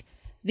like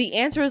the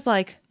answer is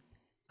like,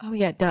 oh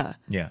yeah, duh.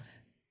 Yeah.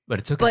 But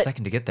it took a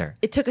second to get there.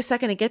 It took a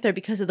second to get there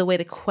because of the way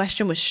the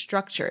question was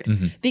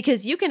structured.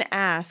 Because you can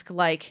ask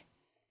like,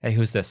 hey,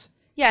 who's this?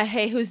 Yeah,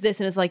 hey, who's this?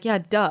 And it's like, yeah,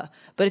 duh.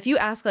 But if you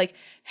ask like,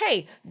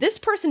 hey, this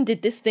person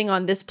did this thing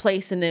on this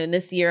place and then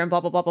this year and blah,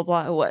 blah, blah, blah,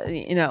 blah, what,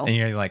 you know. And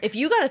you're like, if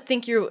you got to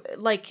think you're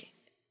like,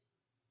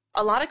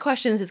 a lot of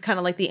questions is kind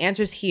of like the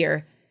answer's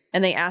here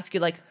and they ask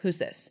you like, who's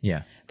this?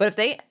 Yeah. But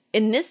if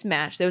in this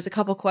match, there was a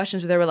couple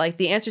questions where they were like,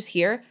 the answer's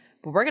here,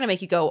 but we're going to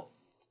make you go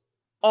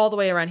all the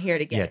way around here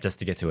to get it. Yeah, just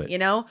to get to it. You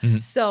know?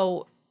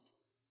 So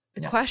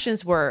the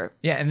questions were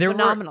and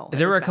phenomenal.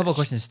 There were a couple of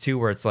questions too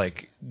where it's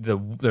like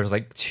there's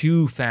like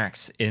two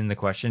facts in the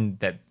question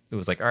that it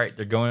was like, all right,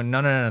 they're going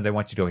no, they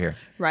want you to go here.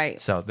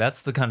 Right. So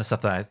that's the kind of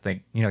stuff that I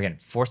think, again,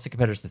 force the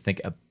competitors to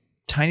think a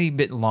tiny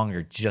bit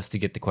longer just to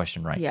get the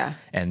question right. Yeah.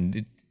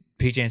 And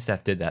PJ and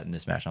Steph did that in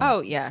this match.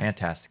 Yeah.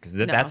 Fantastic.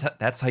 Because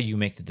that's how you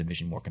make the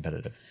division more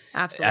competitive.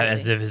 Absolutely.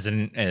 As if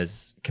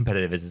as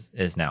competitive as it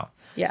is now.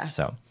 Yeah.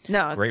 So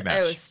great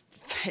match. It was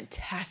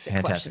fantastic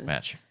Fantastic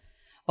match.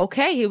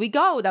 Okay, here we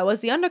go. That was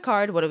the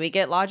undercard. What do we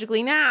get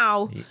logically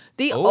now?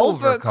 The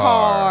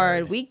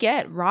overcard. We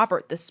get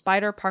Robert, the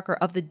Spider Parker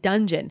of the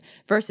Dungeon,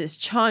 versus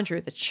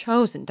Chandru, the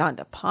Chosen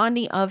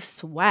Dandapani of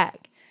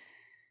Swag.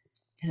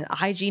 In an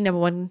IG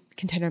 #1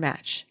 contender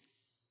match.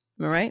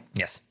 Am I right?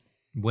 Yes.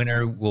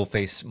 Winner will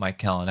face Mike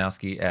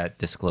Kalinowski at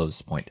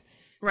disclosed point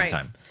in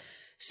time.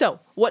 So,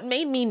 what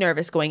made me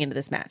nervous going into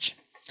this match?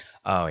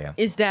 Oh, yeah.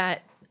 Is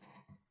that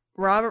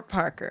Robert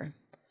Parker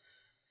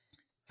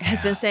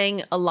has been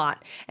saying a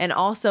lot. And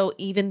also,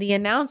 even the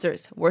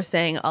announcers were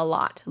saying a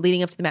lot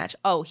leading up to the match.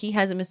 Oh, he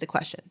hasn't missed a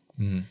question.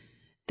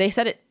 They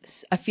said it,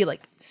 I feel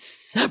like,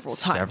 several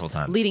times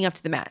leading up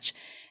to the match.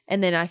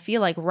 And then I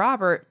feel like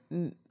Robert,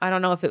 I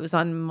don't know if it was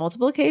on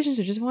multiple occasions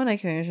or just one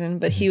occasion,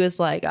 but he was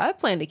like, I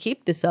plan to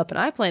keep this up and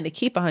I plan to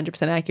keep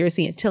 100%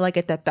 accuracy until I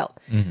get that belt.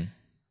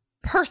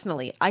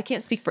 Personally, I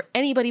can't speak for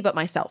anybody but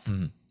myself,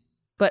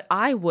 but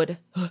I would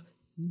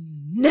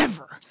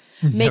never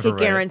make a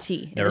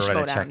guarantee in the Schmodown. Never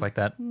write a check like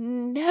that?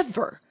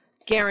 Never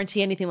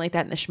guarantee anything like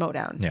that in the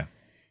Schmodown. Yeah.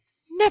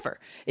 Never.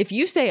 If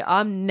you say,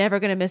 I'm never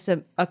going to miss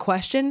a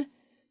question,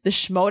 the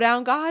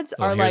Schmodown gods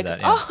are like,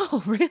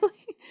 oh, really?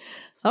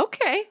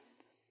 Okay.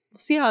 We'll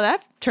see how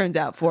that turns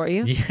out for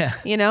you.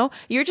 Yeah.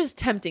 You're just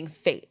tempting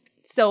fate.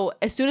 So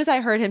as soon as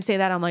I heard him say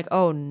that, I'm like,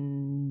 oh,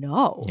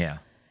 no. Yeah.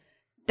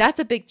 That's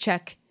a big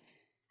check.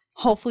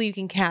 Hopefully you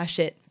can cash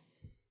it.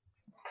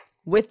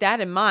 With that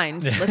in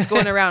mind, let's go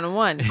into round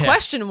one. Yeah.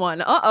 Question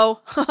one.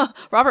 Uh-oh.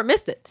 Robert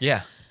missed it.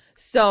 Yeah.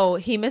 So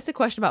he missed a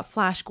question about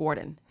Flash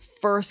Gordon.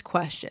 First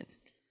question.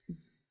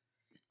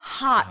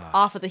 Hot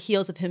off of the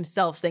heels of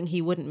himself saying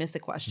he wouldn't miss a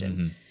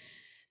question.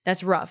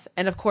 That's rough.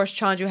 And of course,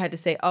 Chandru had to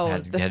say,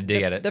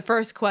 the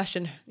first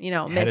question,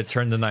 had to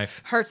turn the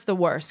knife. Hurts the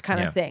worst kind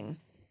of thing.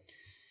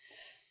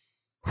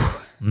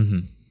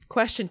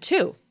 Question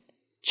two.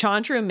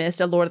 Chandru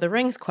missed a Lord of the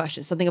Rings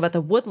question, something about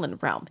the Woodland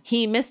Realm.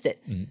 He missed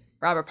it.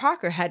 Robert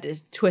Parker had to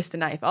twist the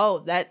knife. Oh,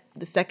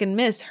 the second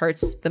miss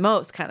hurts the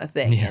most kind of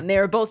thing. Yeah. And they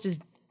were both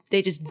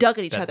they just dug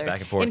at each other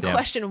back and forth, in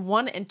question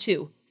 1 and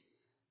 2.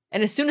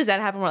 And as soon as that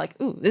happened, we're like,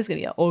 ooh, this is going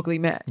to be an ugly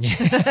match.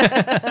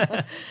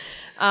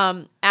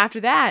 After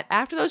that,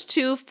 after those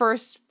two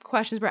first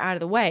questions were out of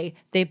the way,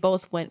 they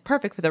both went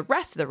perfect for the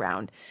rest of the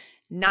round.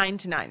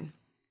 9-9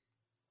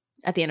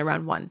 at the end of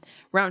round 1.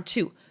 Round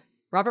 2,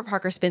 Robert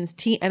Parker spins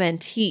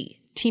TMNT,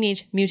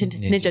 Teenage Mutant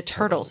Ninja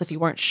Turtles, if you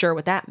weren't sure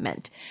what that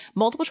meant.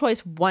 Multiple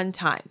choice 1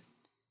 time.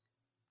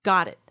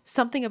 Got it.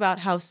 Something about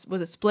how,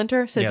 was it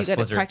Splinter? Says you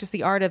got to practice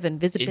the art of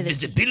invisibility.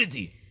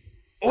 Invisibility.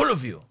 All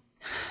of you.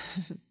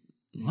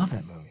 Love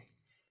that movie.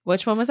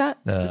 Which one was that?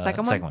 The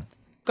second one? Second one.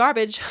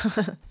 Garbage.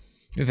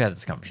 We've had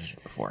this conversation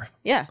before.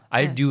 Yeah.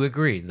 I do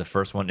agree. The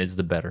first one is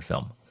the better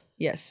film.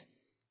 Yes.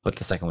 But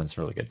the second one's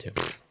really good too.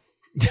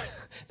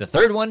 The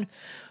third one,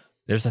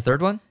 there's a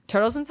third one?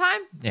 Turtles in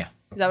Time? Yeah.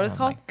 Is that what it's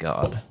called? Oh my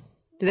God.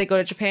 Did they go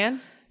to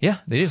Japan? Yeah,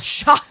 they do.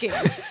 Shocking.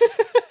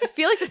 I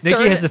feel like the third...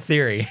 Nikki has a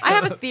theory. I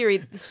have a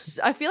theory.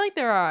 I feel like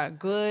there are a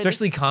good...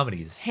 Especially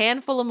comedies.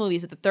 Handful of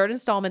movies. At the third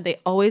installment, they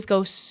always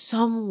go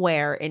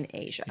somewhere in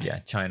Asia. Yeah,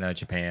 China,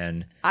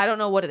 Japan. I don't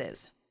know what it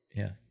is.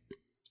 Yeah.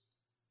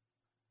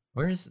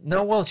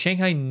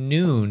 Shanghai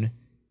Noon,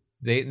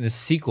 the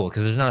sequel,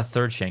 because there's not a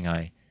third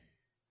Shanghai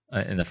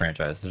in the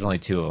franchise. There's only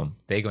 2 of them.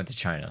 They went to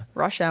China.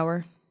 Rush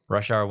Hour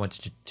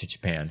went to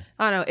Japan.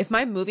 I don't know. If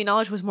my movie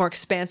knowledge was more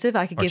expansive,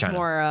 I could give China.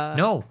 more...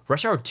 No,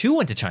 Rush Hour 2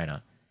 went to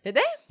China. Did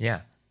they?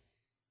 Yeah.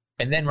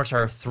 And then Rush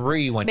Hour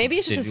 3 went Maybe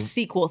it's just a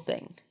sequel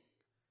thing.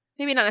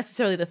 Maybe not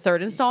necessarily the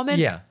third installment.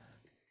 Yeah.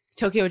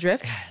 Tokyo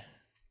Drift?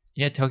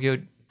 Yeah,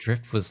 Tokyo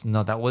Drift was...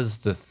 No, that was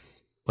the...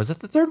 Was that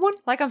the third one?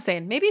 Like I'm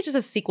saying, maybe it's just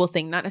a sequel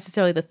thing, not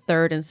necessarily the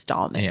third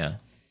installment. Yeah.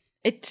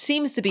 It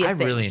seems to be a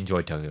thing. I really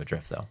enjoyed Tokyo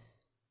Drift, though.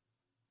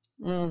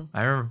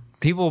 I remember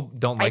people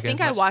don't like it. I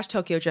think I watched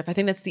Tokyo Drift. I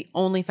think that's the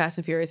only Fast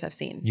and Furious I've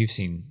seen. You've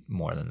seen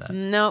more than that.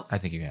 Nope. I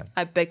think you have.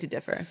 I beg to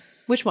differ.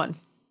 Which one?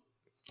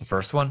 The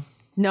first one?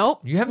 Nope.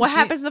 You haven't what seen...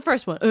 happens in the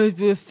first one?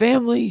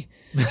 Family.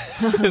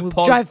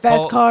 Drive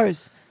fast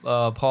cars.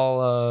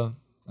 Paul...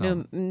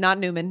 Not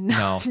Newman.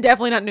 No.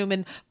 Definitely not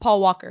Newman.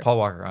 Paul Walker. Paul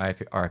Walker.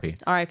 R.I.P.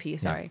 R.I.P.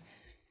 Sorry.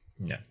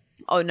 Yeah.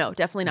 Oh, no.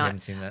 Definitely not. You haven't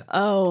seen that?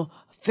 Oh,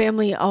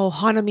 family. Oh,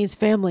 Hana means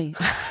family.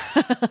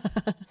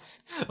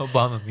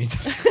 Obama means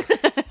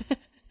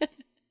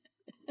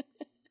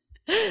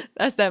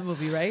That's that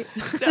movie, right?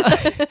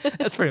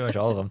 That's pretty much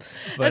all of them.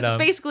 But, that's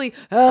basically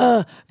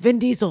Vin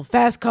Diesel,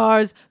 fast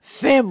cars,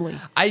 family.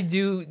 I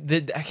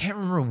can't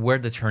remember where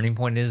the turning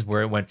point is,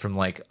 where it went from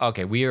like,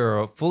 okay, we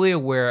are fully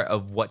aware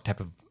of what type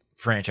of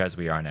franchise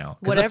we are now.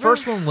 Because the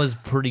first one was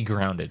pretty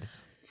grounded.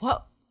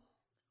 What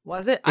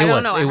was it? I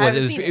don't know.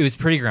 It was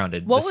pretty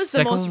grounded. What was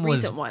the most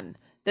recent one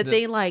that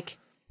they like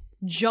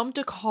jumped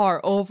a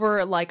car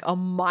over like a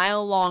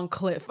mile-long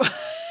cliff?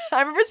 I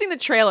remember seeing the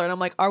trailer and I'm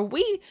like, are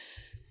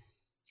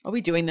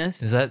we doing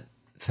this? Is that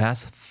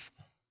Fast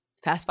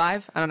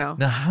 5? I don't know.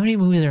 Now, how many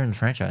movies are in the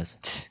franchise?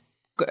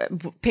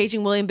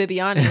 Paging William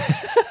Bibiani.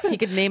 He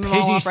could name them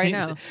all off right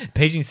now.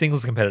 Paging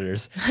singles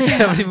competitors.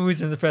 How many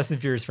movies are in the Fast and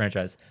Furious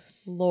franchise?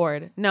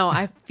 Lord. No,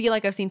 I feel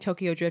like I've seen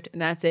Tokyo Drift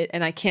and that's it.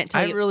 And I can't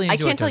tell you. I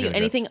can't tell you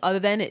anything other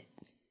than it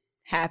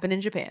happened in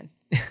Japan.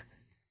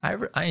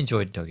 I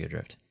enjoyed Tokyo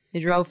Drift. They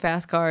drove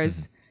fast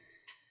cars.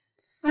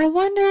 I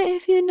wonder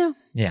if you know.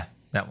 Yeah,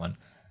 that one.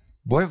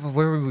 Where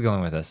were we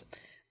going with this?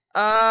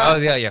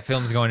 Yeah.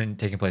 Films going and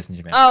taking place in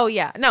Japan. Oh,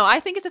 yeah. No,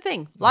 I think it's a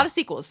thing. A lot of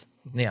sequels.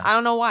 Yeah. I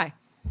don't know why.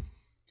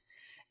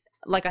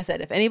 Like I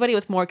said, if anybody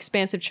with more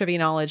expansive trivia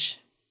knowledge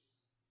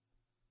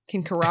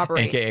can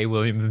corroborate. AKA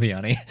William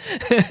Bibiani.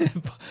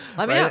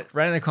 Let me know.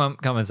 Right in the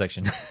comment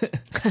section.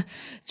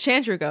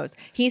 Chandru goes,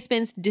 he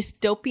spins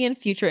dystopian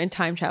future and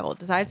time travel,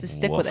 decides to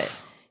stick with it.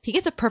 He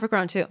gets a perfect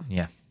round 2.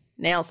 Yeah.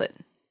 Nails it.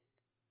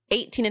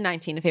 18 and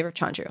 19 in favor of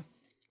Chandru.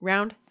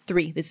 Round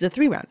 3. This is a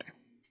 3-rounder.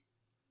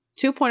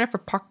 2-pointer for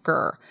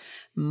Parker.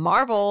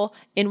 Marvel,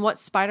 in what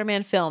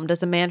Spider-Man film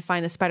does a man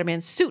find the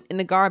Spider-Man suit in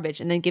the garbage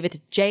and then give it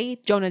to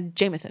J. Jonah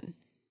Jameson?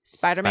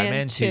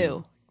 Spider-Man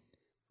 2.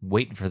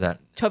 Waiting for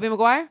that. Tobey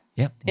Maguire?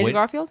 Yep. Andrew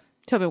Garfield?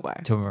 Tobey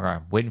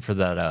Maguire. Waiting for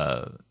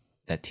that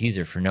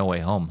teaser for No Way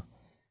Home.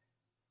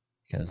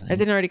 Because it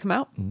didn't already come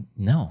out?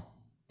 No.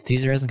 The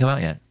teaser hasn't come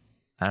out yet.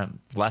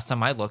 Last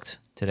time I looked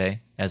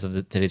today, as of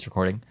today's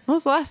recording. What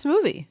was the last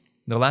movie?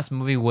 The last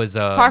movie was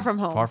Far From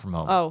Home. Far From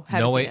Home. Oh,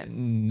 haven't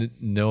seen it.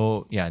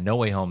 No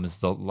Way Home is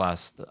the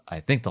last. I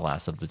think the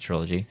last of the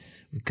trilogy.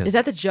 Is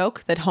that the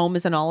joke that home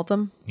is in all of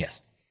them?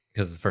 Yes,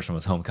 because the first one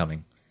was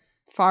Homecoming.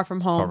 Far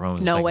From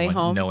Home. No Way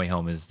Home. No Way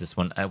Home is this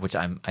one, which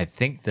I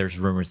think there's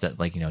rumors that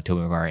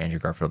Tobey Maguire and Andrew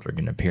Garfield are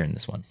going to appear in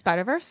this one.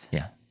 Spider-Verse.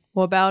 Yeah.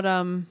 What about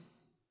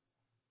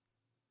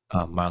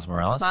Miles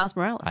Morales? Miles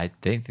Morales. I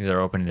think they're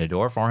opening a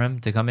door for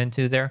him to come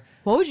into there.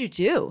 What would you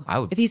do? I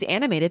would. If he's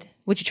animated,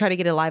 would you try to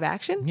get a live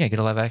action? Yeah, get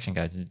a live action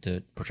guy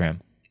to portray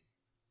him.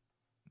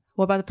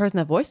 What about the person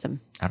that voiced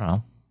him? I don't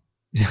know.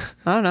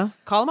 I don't know.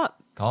 Call him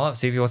up.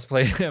 See if he wants to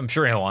play. I'm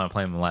sure he'll want to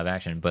play him in live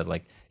action, but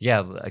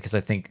because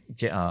I think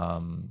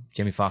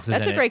Jamie Foxx is.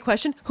 That's a great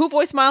question. Who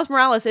voiced Miles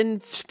Morales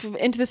in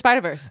Into the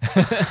Spider-Verse?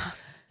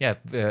 Yeah,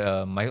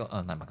 not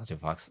Michael J.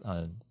 Fox.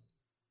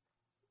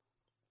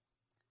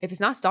 If it's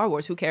not Star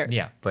Wars, who cares?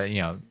 Yeah, but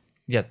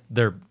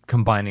they're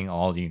combining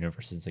all the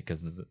universes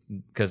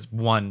because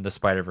one, the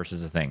Spider-Verse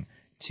is a thing.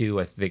 2,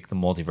 I think the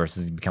multiverse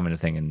is becoming a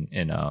thing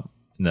in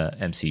the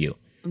MCU.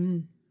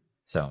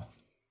 So,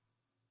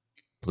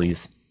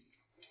 please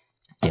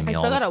give me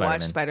all the I still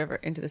gotta Spider-Man.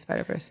 watch Into the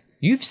Spider-Verse.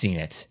 You've seen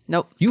it.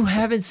 Nope. You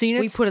haven't seen it?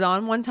 We put it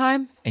on one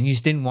time. And you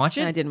just didn't watch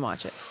it? And I didn't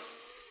watch it.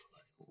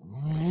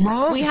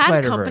 We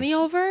had company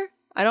over.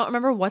 I don't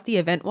remember what the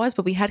event was,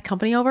 but we had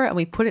company over and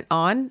we put it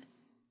on.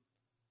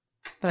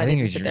 But I think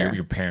it was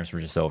your parents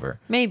were just over.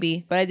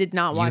 Maybe, but I did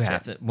not watch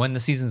it. When the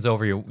season's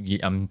over,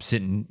 I'm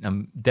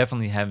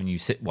definitely having you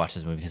watch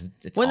this movie because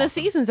it's when awesome. The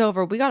season's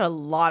over, we got a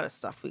lot of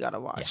stuff we got to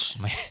watch.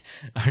 Yeah,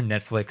 our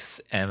Netflix,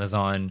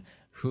 Amazon,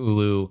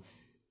 Hulu,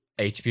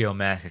 HBO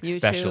Max,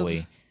 especially.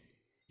 YouTube.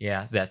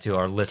 Yeah, that too.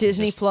 Our list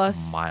Disney is just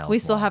Plus. Miles we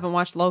still long. haven't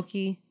watched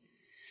Loki.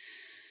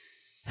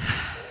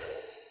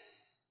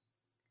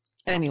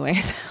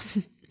 Anyways,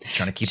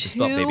 trying to keep the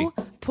spell, baby.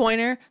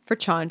 2-pointer for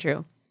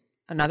Chandru.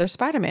 Another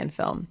Spider-Man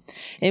film.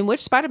 In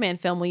which Spider-Man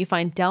film will you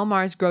find Del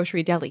Mar's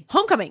Grocery Deli?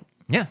 Homecoming.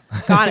 Yeah.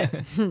 Got it.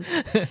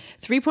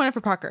 3-pointer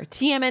for Parker.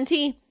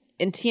 TMNT.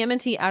 In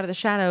TMNT Out of the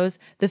Shadows,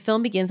 the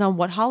film begins on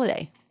what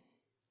holiday?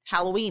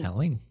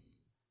 Halloween.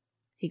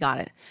 He got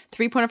it.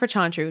 3-pointer for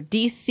Chandru.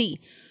 DC.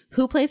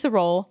 Who plays the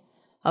role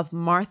of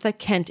Martha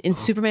Kent in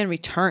Superman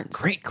Returns?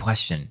 Great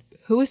question.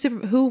 Who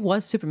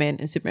was Superman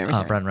in Superman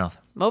Returns? Brandon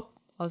Routh. Nope.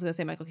 I was going to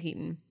say Michael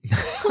Keaton.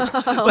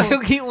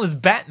 Michael Keaton was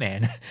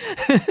Batman.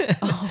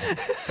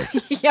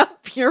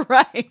 Yep, you're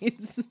right.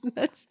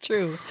 That's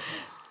true.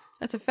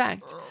 That's a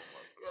fact.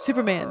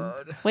 Superman.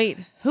 Wait,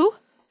 who?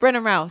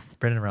 Brandon Routh.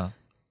 Brandon Routh.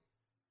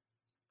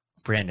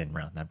 Brandon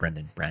Routh, not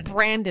Brendan. Brandon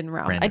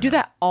Routh. Brandon I do Routh.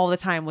 that all the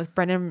time with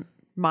Brendan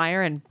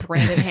Meyer and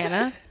Brandon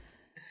Hanna.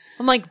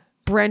 I'm like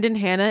Brendan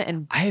Hanna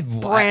and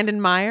Brandon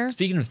Meyer.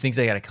 Speaking of things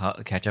I got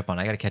to catch up on,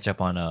 I got to catch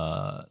up on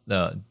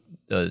the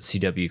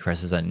CW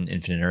Crisis on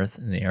Infinite Earth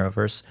in the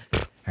Arrowverse.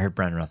 I heard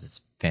Brandon Routh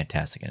is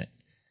fantastic in it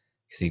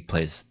because he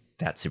plays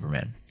that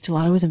Superman.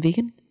 Gelato isn't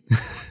vegan?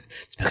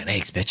 It's milk and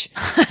eggs, bitch.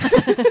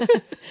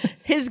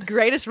 His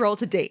greatest role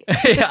to date.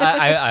 Yeah,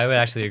 I would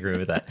actually agree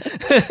with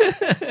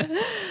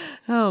that.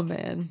 Oh,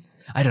 man.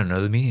 I don't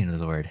know the meaning of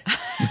the word.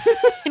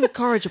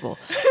 Incorrigible.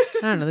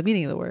 I don't know the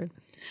meaning of the word.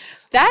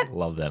 That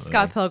Love that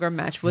Scott movie. Pilgrim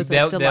match was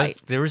a delight.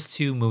 There was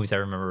two movies I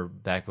remember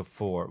back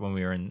before when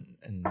we were in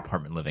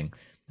apartment living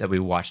that we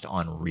watched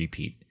on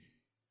repeat.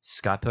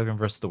 Scott Pilgrim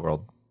vs. the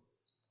World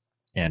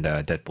and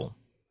Deadpool.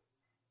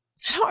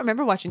 I don't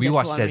remember watching Deadpool. We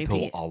watched on Deadpool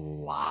repeat. a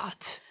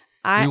lot.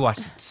 We watched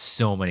it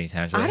so many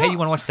times. We're like, hey, you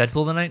want to watch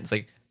Deadpool tonight? It's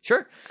like,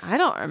 sure. I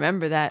don't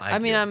remember that. I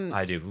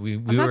do. We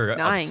not were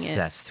denying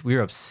obsessed. We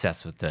were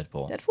obsessed with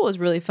Deadpool. Deadpool was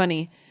really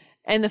funny.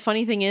 And the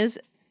funny thing is,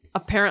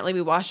 apparently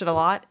we watched it a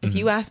lot. If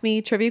you ask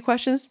me trivia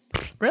questions,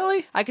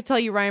 Really? I could tell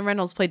you Ryan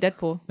Reynolds played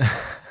Deadpool.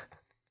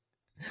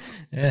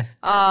 Yeah.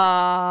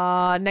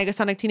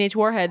 Negasonic Teenage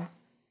Warhead.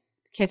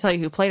 Can't tell you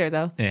who played her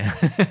though. Yeah.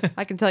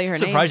 I can tell you her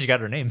name. Surprised you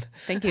got her name.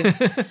 Thank you.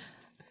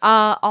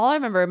 All I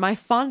remember, my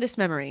fondest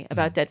memory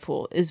about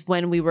Deadpool is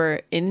when we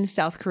were in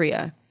South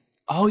Korea.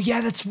 Oh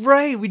yeah, that's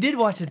right. We did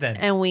watch it then.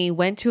 And we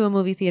went to a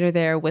movie theater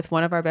there with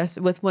one of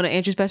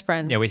Andrew's best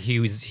friends. Yeah, he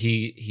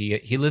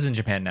lives in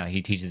Japan now.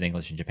 He teaches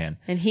English in Japan.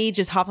 And he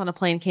just hopped on a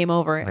plane, came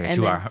over. Like a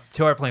and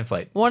 2-hour plane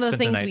flight. One of the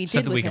things we did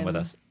spent the with weekend him, with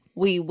us.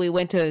 We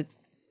went to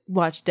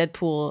watch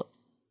Deadpool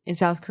in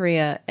South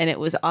Korea, and it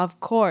was, of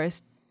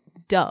course,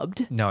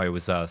 dubbed. No, it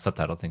was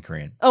subtitled in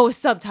Korean. Oh, it was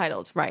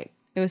subtitled, right.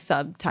 It was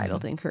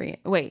subtitled in Korean.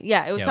 Wait,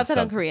 yeah, it was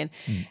subtitled in Korean.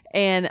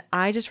 And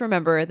I just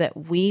remember that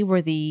we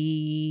were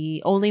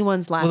the only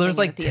ones laughing. Well, there was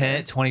like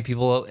 10, 20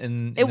 people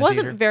in it the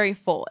wasn't theater. very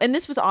full. And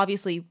this was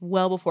obviously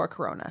well before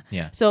Corona.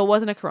 Yeah. So it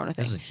wasn't a Corona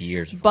thing. This was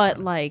years before. But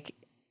like,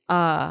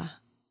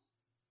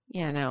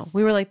 yeah, no.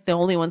 We were like the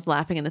only ones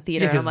laughing in the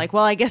theater. Yeah, I'm like,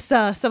 well, I guess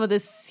some of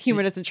this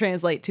humor doesn't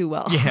translate too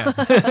well.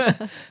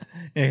 Yeah.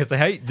 Because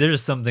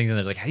there's some things in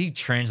there like, how do you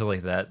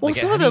translate that? Well,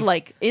 like, some of the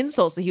like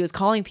insults that he was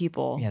calling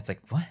people. Yeah, it's like,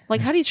 what?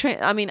 Like, how do you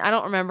I mean, I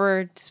don't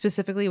remember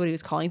specifically what he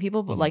was calling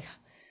people, but like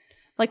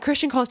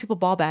Christian calls people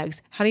ball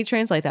bags. How do you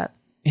translate that?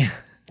 Yeah.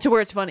 To where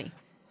it's funny.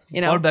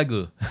 You know?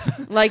 Bagu.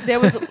 Like there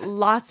was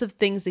lots of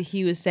things that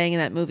he was saying in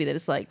that movie that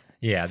it's like,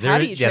 Yeah. how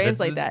do you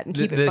translate that and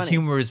keep it funny? The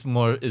humor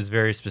is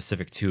very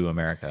specific to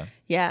America.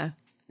 Yeah.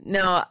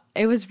 No,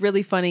 it was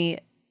really funny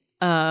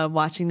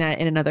watching that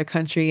in another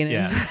country. And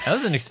Yeah. That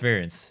was an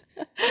experience.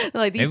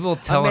 like these Maybe we'll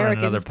tell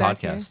Americans on another back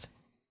here. podcast.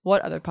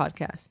 What other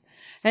podcast?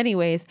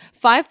 Anyways,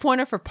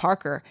 5-pointer for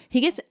Parker. He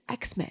gets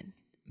X-Men.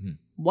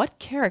 What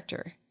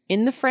character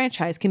in the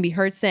franchise can be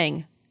heard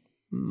saying,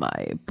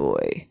 "My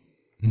boy"?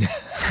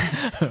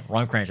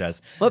 Wrong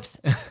franchise.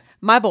 Whoops.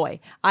 My boy,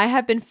 I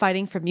have been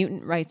fighting for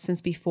mutant rights since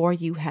before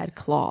you had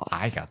claws.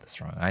 I got this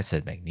wrong. I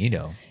said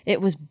Magneto.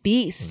 It was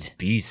Beast.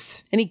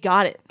 Beast. And he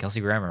got it. Kelsey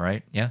Grammer,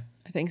 right? Yeah.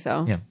 I think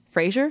so. Yeah.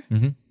 Frasier?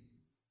 Mm-hmm.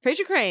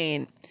 Frasier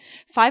Crane.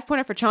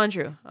 5-pointer for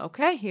Chandru.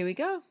 Okay, here we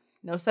go.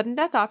 No sudden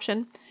death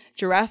option.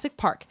 Jurassic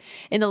Park.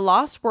 In the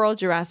Lost World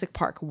Jurassic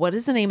Park, what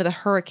is the name of the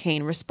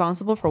hurricane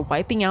responsible for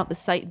wiping out the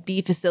Site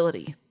B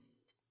facility?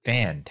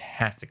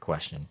 Fantastic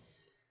question.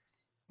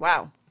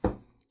 Wow.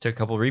 Took a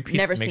couple repeats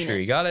Never to make seen sure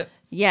it. you got it.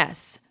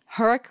 Yes.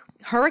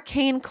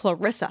 Hurricane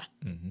Clarissa.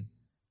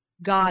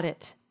 Got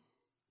it.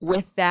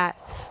 With that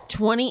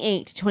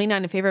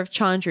 28-29 in favor of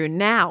Chandru.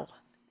 Now,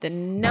 the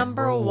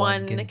number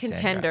one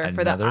contender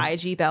for the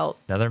IG belt.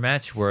 Another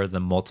match where the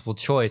multiple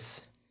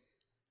choice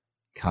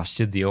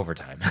costed the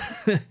overtime.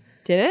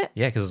 Did it?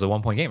 Yeah, because it was a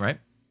 1-point game, right?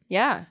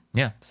 Yeah.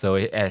 Yeah. So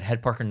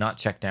had Parker not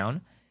checked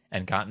down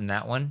and gotten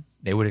that one,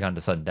 they would have gone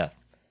to sudden death.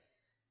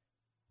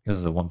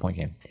 Because it was a 1-point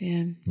game.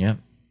 Damn. Yeah.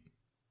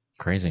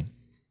 Crazy.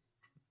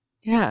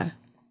 Yeah.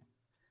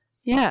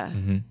 Yeah.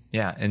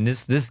 Yeah. And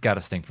this got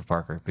to stink for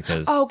Parker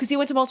because because he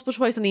went to multiple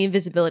choice on the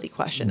invisibility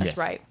question. That's Yes.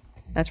 right.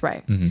 That's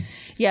right.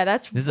 Yeah,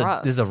 that's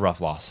rough. This is a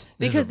rough loss.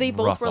 Because they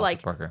both were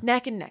like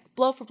neck and neck,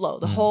 blow for blow,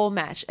 the whole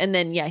match. And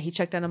then, yeah, he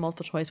checked down a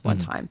multiple choice one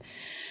time.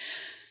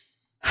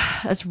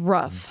 That's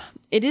rough.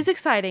 It is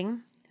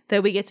exciting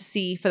that we get to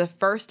see for the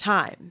first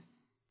time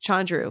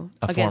Chandru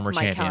against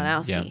Mike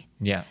Kalinowski.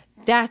 Yeah.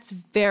 That's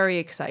very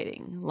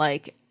exciting.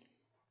 Like,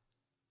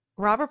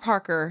 Robert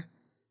Parker,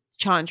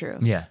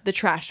 Chandru, the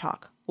trash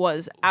talk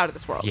was out of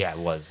this world. Yeah, it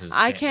was.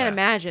 I can't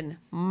imagine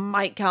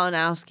Mike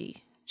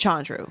Kalinowski,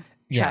 Chandru,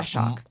 trash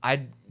talk.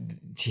 I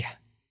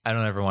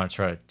don't ever want to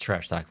try to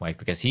trash talk Mike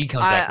because he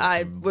comes back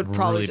with some would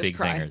probably really just big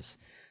cry. zingers.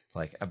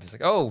 Like I'm just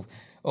like, oh,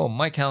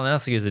 Mike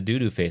Kalinowski is a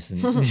doo-doo face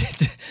and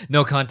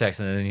no context,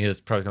 and then he'll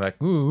probably come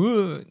back.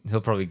 Ooh.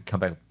 He'll probably come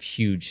back with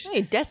huge.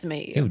 He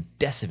decimate you. He would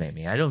decimate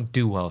me. I don't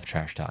do well with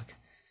trash talk,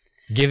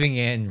 giving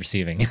and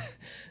receiving.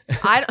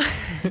 I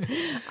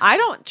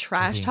don't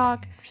trash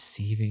talk.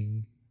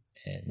 Receiving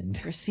and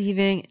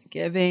receiving,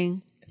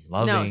 giving,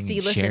 loving, no,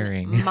 see, listen,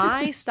 sharing.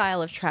 my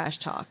style of trash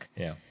talk.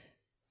 Yeah.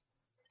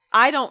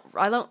 I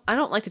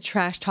don't like to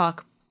trash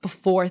talk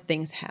before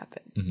things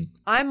happen. Mm-hmm.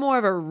 I'm more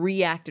of a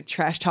reactive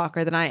trash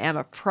talker than I am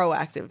a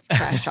proactive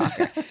trash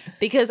talker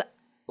because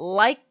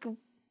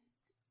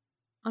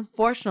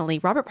unfortunately,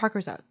 Robert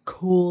Parker's a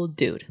cool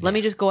dude. Let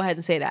me just go ahead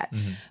and say that.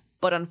 Mm-hmm.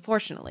 But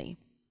unfortunately,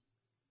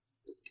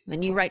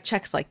 when you write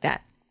checks like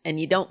that and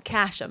you don't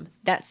cash them,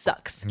 that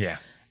sucks. Yeah.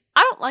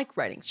 I don't like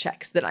writing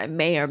checks that I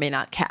may or may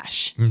not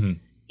cash. Mm-hmm.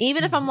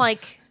 Even if I'm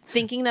like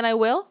thinking that I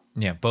will.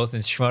 Yeah, both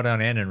in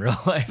Schmoedown and in real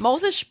life.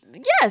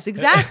 Yes,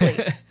 exactly.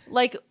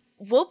 Like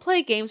we'll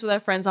play games with our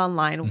friends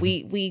online.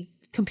 Mm-hmm. We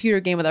computer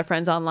game with our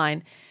friends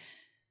online.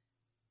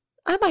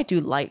 I might do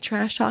light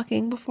trash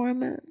talking before a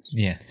match.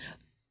 Yeah.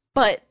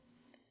 But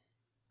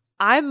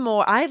I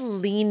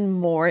lean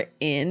more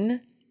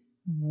in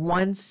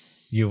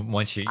once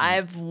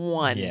I've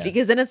won. Yeah.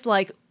 Because then it's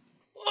like,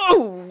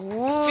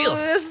 oh,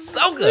 feels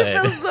so good.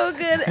 It feels so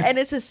good. And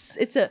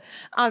it's a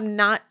I'm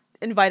not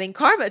inviting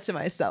karma to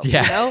myself,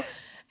 yeah. you know?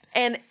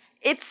 And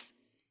it's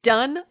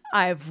done.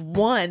 I've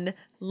won.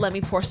 Let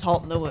me pour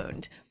salt in the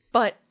wound.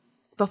 But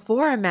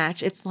before a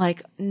match, it's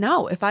like,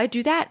 no, if I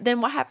do that,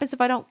 then what happens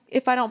if I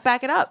don't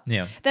back it up?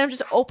 Yeah. Then I'm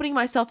just opening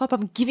myself up.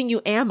 I'm giving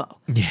you ammo.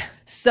 Yeah.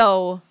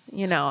 So,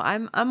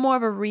 I'm more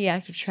of a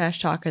reactive trash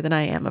talker than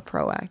I am a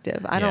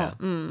proactive.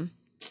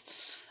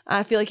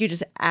 I feel like you're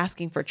just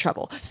asking for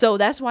trouble. So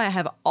that's why I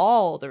have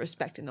all the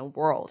respect in the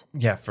world.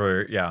 Yeah,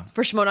 for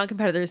Schmoedown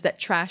competitors that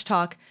trash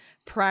talk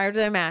prior to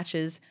their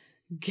matches,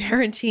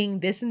 guaranteeing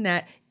this and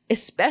that,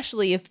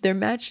 especially if their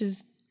match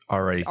is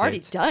already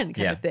done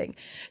kind of thing.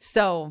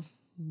 So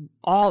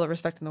all the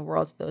respect in the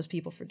world to those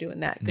people for doing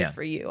that. Good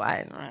for you.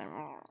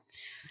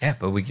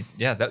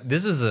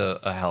 This is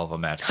a hell of a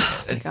match.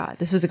 Oh my God,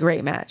 this was a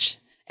great match.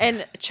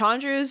 And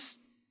Chandru's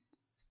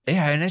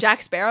and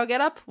Jack Sparrow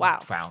get up.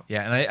 Wow.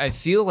 Yeah, and I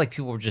feel like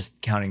people were just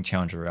counting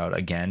Chandru out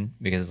again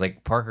because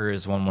like Parker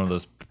is one of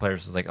those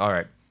players who's like, all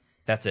right,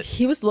 that's it.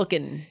 He was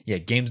looking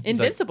game's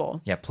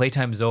invincible. Like,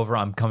 playtime is over.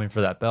 I'm coming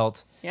for that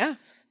belt. Yeah.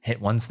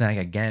 Hit one snag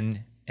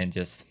again and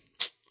just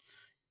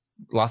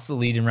lost the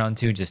lead in round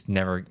 2, just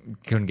never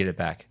couldn't get it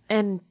back.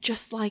 And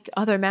just like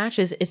other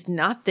matches, it's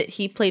not that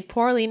he played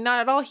poorly, not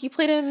at all. He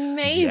played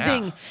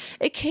amazing. Yeah.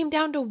 It came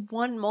down to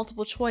one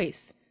multiple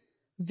choice.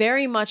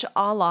 Very much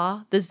a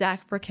la the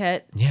Zach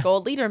Burkett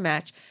gold leader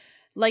match.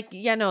 Like,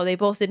 they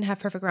both didn't have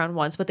perfect round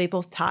ones, but they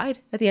both tied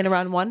at the end of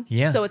round 1.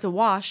 Yeah. So it's a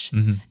wash.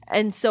 Mm-hmm.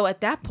 And so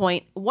at that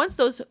point, once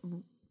those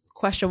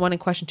question 1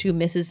 and question 2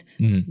 misses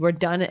were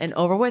done and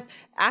over with,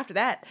 after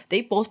that,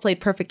 they both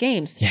played perfect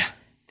games. Yeah.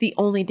 The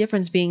only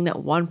difference being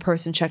that one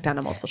person checked down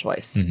a multiple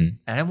choice. Mm-hmm.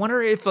 And I wonder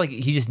if like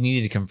he just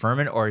needed to confirm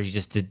it or he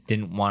just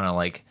didn't want to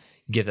like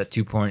give that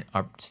 2-point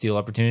steal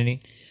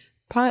opportunity.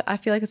 Probably, I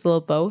feel like it's a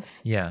little both.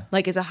 Yeah.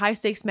 Like it's a high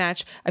stakes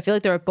match. I feel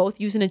like they were both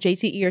using a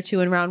JTE or 2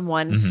 in round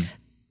 1. Mm-hmm.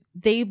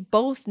 They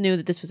both knew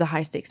that this was a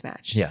high stakes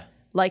match. Yeah.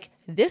 Like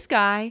this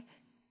guy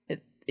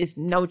is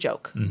no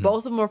joke. Mm-hmm. Both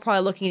of them were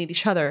probably looking at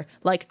each other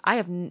like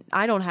I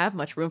don't have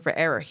much room for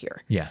error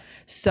here. Yeah.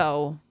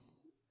 So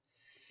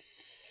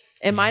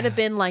it might have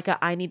been like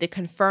I need to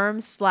confirm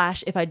 /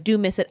 if I do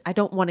miss it, I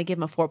don't want to give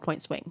him a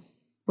 4-point swing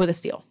with a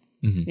steal.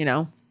 Mm-hmm.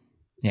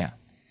 Yeah.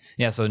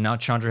 Yeah. So now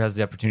Chandru has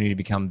the opportunity to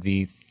become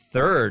the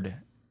 3rd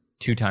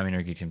 2-time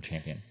Intergeek Team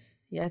champion.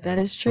 Yeah, that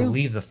is true. I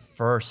believe the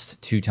first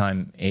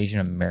 2-time Asian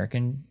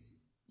American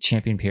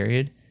champion,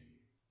 period.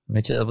 Let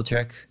me double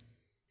check.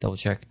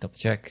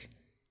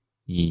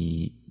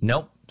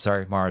 Nope.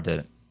 Sorry, Mara did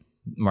it.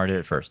 Mara did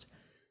it first.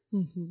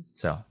 Mm-hmm.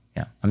 So,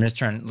 yeah. I'm just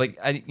trying, like,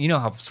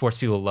 how sports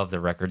people love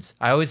their records.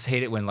 I always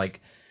hate it when, like,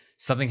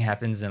 something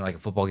happens in, like, a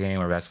football game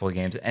or basketball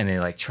games and they,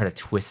 like, try to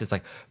twist. It's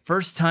like,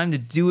 first time to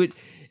do it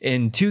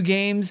in 2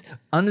 games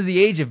under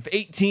the age of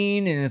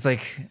 18. And it's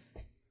like,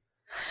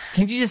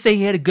 can't you just say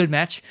he had a good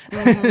match?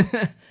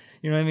 Mm-hmm.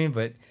 You know what I mean?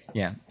 But,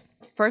 yeah.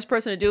 First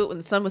person to do it when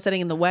the sun was setting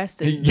in the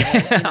west. And,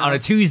 on a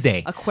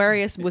Tuesday.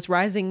 Aquarius was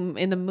rising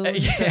in the moon.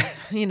 Yeah.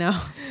 So,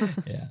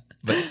 Yeah.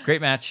 But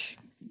great match.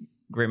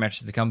 Great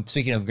matches to come.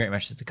 Speaking of great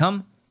matches to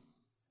come,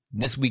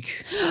 this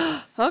week.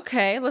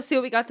 Okay, let's see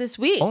what we got this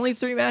week. Only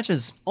 3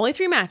 matches. Only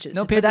 3 matches.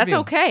 No pay-per-view.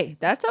 But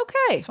that's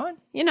okay. It's fine.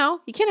 You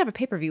can't have a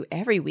pay-per-view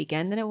every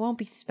weekend, then it won't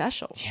be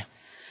special. Yeah.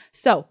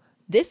 So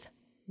this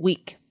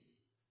week,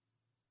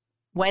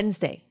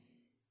 Wednesday,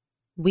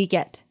 we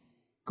get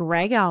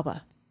Greg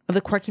Alba of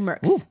the Quirky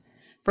Mercs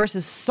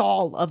versus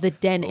Saul of the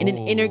Den in an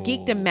Inner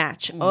Geekdom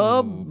match.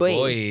 Oh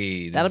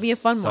boy. That'll be a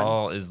fun one.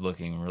 Saul is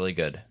looking really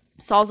good.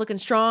 Saul's looking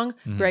strong.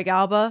 Mm-hmm. Greg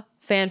Alba,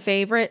 fan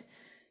favorite.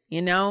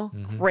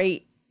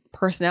 Great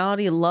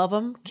personality. Love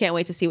him. Can't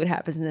wait to see what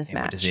happens in this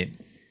match.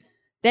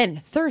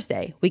 Then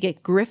Thursday, we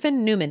get Griffey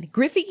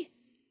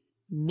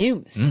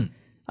Nooms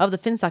of the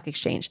Finstock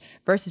Exchange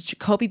versus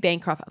Jacoby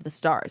Bancroft of the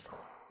Stars.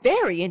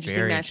 Very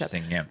interesting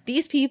matchup. Yeah.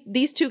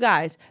 These 2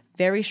 guys,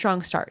 very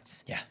strong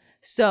starts. Yeah.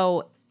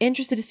 So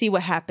interested to see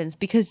what happens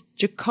because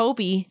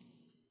Jacoby,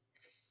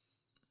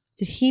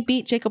 did he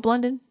beat Jacob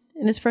London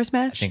in his first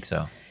match? I think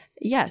so.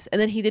 Yes.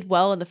 And then he did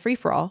well in the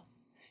free-for-all.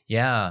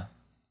 Yeah.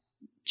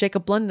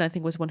 Jacob London, I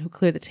think, was one who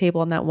cleared the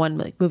table on that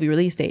one movie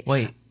release date.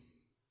 Wait.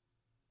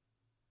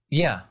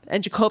 Yeah.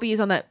 And Jacoby is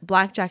on that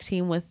blackjack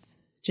team with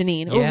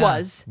Janine, or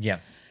was. Yeah.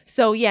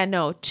 So, yeah,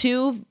 no,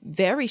 2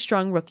 very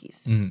strong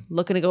rookies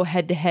looking to go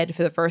head-to-head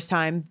for the first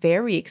time.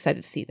 Very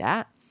excited to see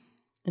that.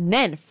 And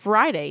then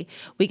Friday,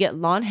 we get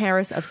Lon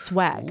Harris of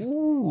Swag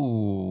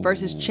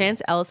versus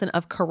Chance Ellison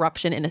of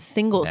Corruption in a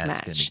singles match.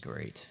 That's going to be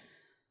great.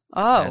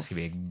 Oh. That's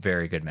going to be a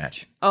very good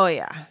match. Oh,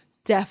 yeah,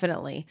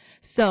 definitely.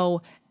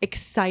 So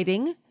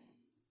exciting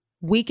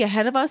week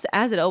ahead of us,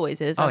 as it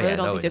always is. I really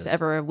don't think there's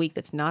ever a week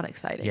that's not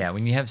exciting. Yeah,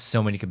 when you have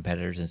so many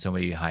competitors and so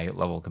many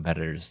high-level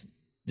competitors,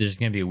 there's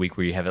going to be a week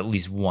where you have at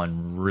least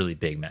one really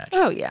big match.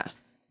 Oh, yeah.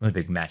 A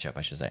big matchup,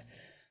 I should say.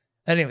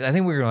 Anyway, I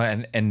think we're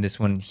going to end this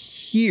one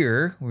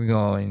here. We're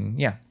going,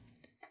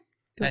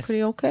 Feel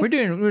pretty okay. We're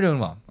doing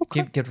well.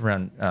 Okay. Keep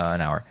around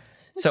an hour. Okay.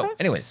 So,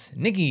 anyways,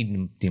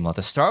 Nikki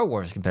DiMolanta, Star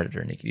Wars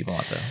competitor Nikki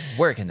DiMolanta,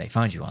 where can they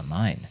find you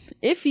online?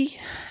 Iffy,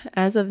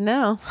 as of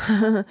now.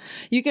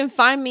 You can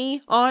find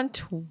me on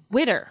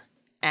Twitter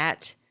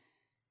at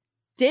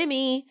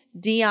Dimmy,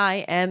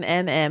 DIMMMYYY.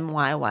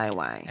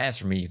 As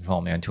for me, you can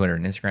follow me on Twitter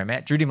and Instagram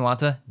at Drew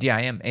DiMolanta,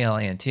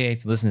 DIMALANTA.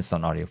 If you listen to this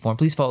on audio form,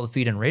 please follow the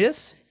feed and rate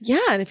us. Yeah,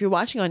 and if you're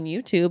watching on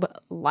YouTube,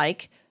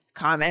 like,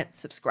 comment,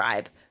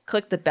 subscribe.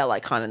 Click the bell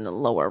icon in the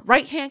lower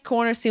right-hand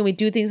corner. See when we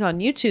do things on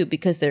YouTube,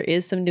 because there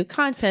is some new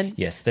content.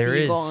 Yes, there is.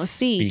 You're going to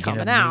see Speaking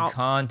coming of out. New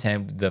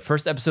content. The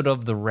first episode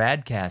of the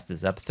Radcast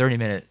is up.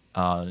 30-minute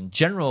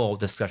general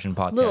discussion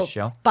podcast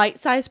show.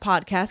 Bite-sized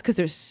podcast, because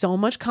there's so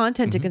much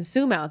content to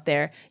consume out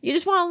there. You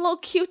just want a little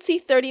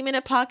cutesy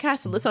 30-minute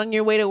podcast to listen on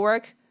your way to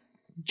work?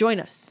 Join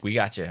us. We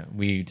got you.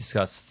 We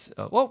discussed.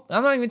 Well,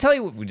 I'm not even telling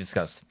you what we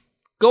discussed.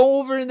 Go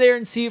over in there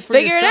and see it for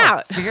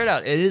yourself. Figure it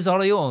out. It is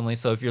audio only,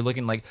 so if you're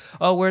looking like,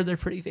 oh, where are their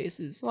pretty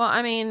faces? Well,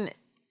 I mean,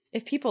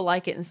 if people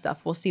like it and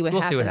stuff, we'll see what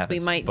happens. We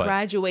might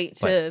graduate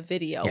to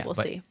video. We'll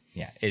see.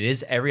 Yeah, it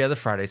is every other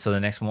Friday, so the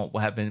next one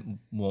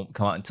won't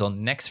come out until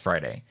next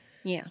Friday.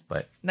 Yeah.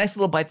 But nice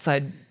little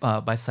bite-sized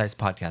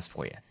podcast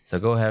for you. So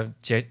go ahead,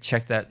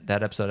 check that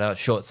episode out.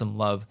 Show it some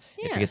love.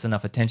 Yeah. If it gets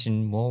enough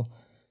attention, we'll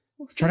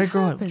try to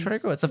grow it.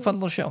 It's a fun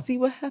little show. See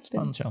what happens.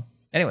 Fun show.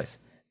 Anyways.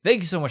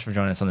 Thank you so much for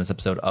joining us on this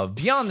episode of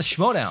Beyond the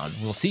Schmodown.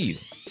 We'll see you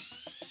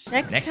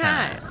next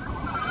time.